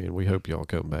to, but man, we hope y'all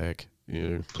come back.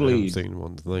 Please. I haven't seen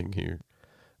one thing here.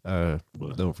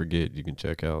 Don't forget, you can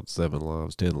check out 7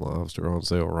 Lives, 10 Lives. They're on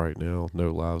sale right now.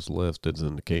 No lives left. It's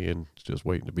in the can. It's just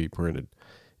waiting to be printed.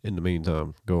 In the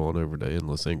meantime, go on over to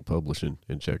Endless Ink Publishing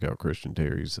and check out Christian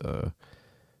Terry's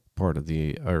part of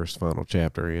the Earth's Final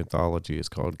Chapter anthology. It's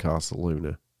called Casa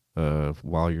Luna.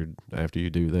 After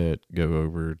you do that, go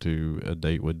over to A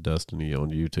Date with Destiny on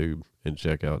YouTube and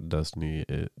check out Dusty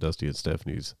and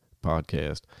Stephanie's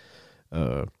podcast.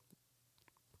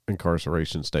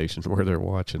 Incarceration Station, where they're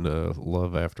watching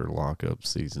Love After Lockup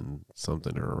season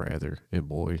something or rather, and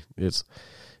boy, it's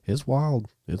wild.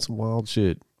 It's some wild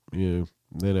shit. Then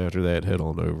after that, head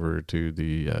on over to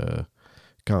the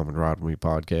Common Ride With Me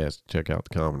podcast. Check out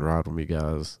the Common Ride With Me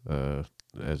guys.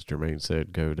 As Jermaine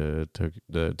said, go to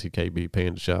the TKB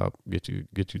Panda Shop. Get you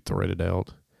threaded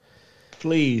out.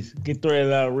 Please get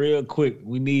threaded out real quick.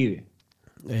 We need it.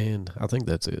 And I think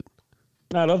that's it.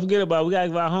 No, don't forget about we got to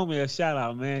give our homie a shout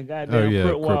out, man. Goddamn,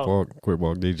 Crip Walk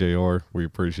DJR. We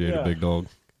appreciate it, big dog.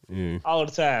 Yeah. All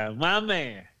the time, my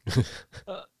man.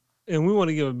 And we want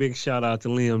to give a big shout out to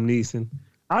Liam Neeson.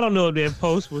 I don't know if that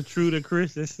post was true to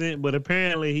Chris that sent, but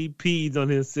apparently he peed on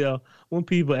himself when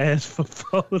people ask for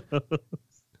photos.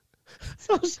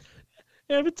 So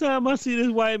every time I see this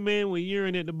white man with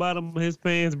urine at the bottom of his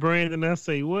pants, Brandon, I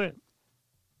say, what?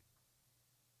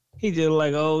 He just like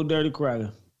an old dirty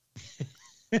cracker.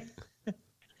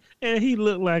 And he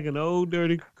looked like an old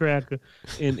dirty cracker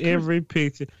in every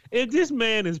picture. If this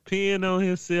man is peeing on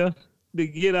himself to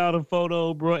get out a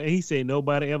photo, bro, and he said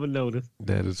nobody ever noticed.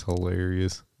 That is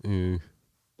hilarious. Yeah.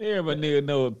 Everybody nigga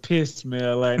know what piss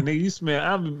smell like. Nigga, you smell.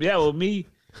 That was me.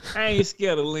 I ain't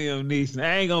scared of Liam Neeson.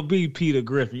 I ain't gonna be Peter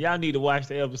Griffin. Y'all need to watch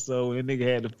the episode where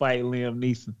nigga had to fight Liam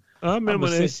Neeson. I remember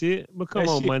that shit. But come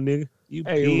on, my nigga. You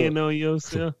Hey, peeing look. on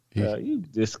yourself. You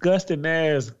disgusting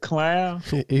ass clown.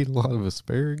 Eat a lot of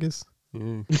asparagus.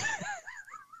 Yeah.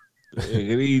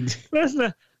 That's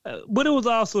not. But it was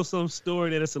also some story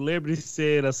that a celebrity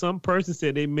said, or some person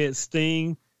said they met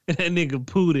Sting, and that nigga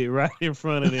pooed it right in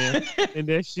front of them, and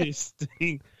that shit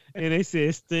Sting. And they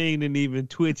said Sting didn't even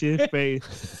twitch his face.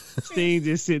 Sting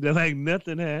just sit there like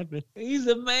nothing happened. He's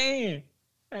a man.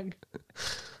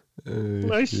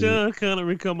 Like Shit. Sean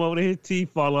Connery come over there, his teeth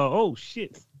fall off. Oh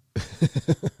shit!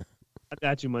 I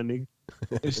got you, my nigga.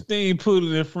 If Sting put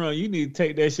it in front, you need to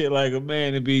take that shit like a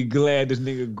man and be glad this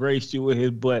nigga graced you with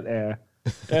his butt air.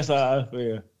 That's how I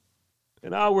feel.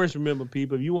 And I always remember,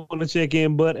 people, if you want to check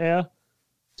in butt air,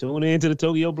 tune in to the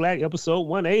Tokyo Black episode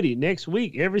 180 next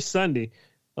week, every Sunday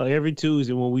or every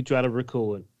Tuesday when we try to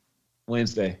record.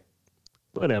 Wednesday.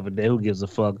 Whatever day, who gives a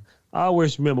fuck? I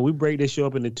always remember, we break this show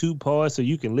up into 2 parts so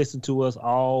you can listen to us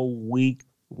all week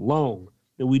long.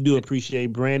 And we do appreciate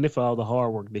Brandon for all the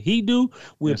hard work that he do.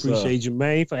 We Yes, sir. appreciate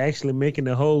Jermaine for actually making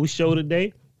the whole show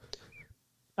today.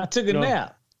 I took a No.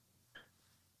 nap.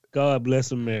 God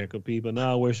bless America, people. And I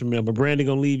always remember, Brandon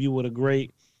gonna leave you with a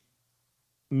great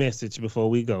message before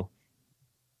we go.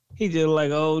 He just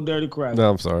like old dirty crap. No,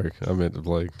 I'm sorry. I meant to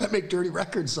play. I make dirty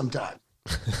records sometimes.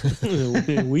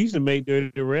 We used to make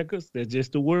dirty records. That's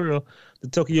just the world. The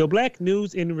Tokyo Black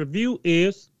News in Review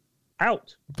is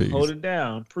out. Peace. Hold it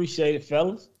down. Appreciate it,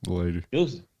 fellas. Later.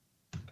 Deuces.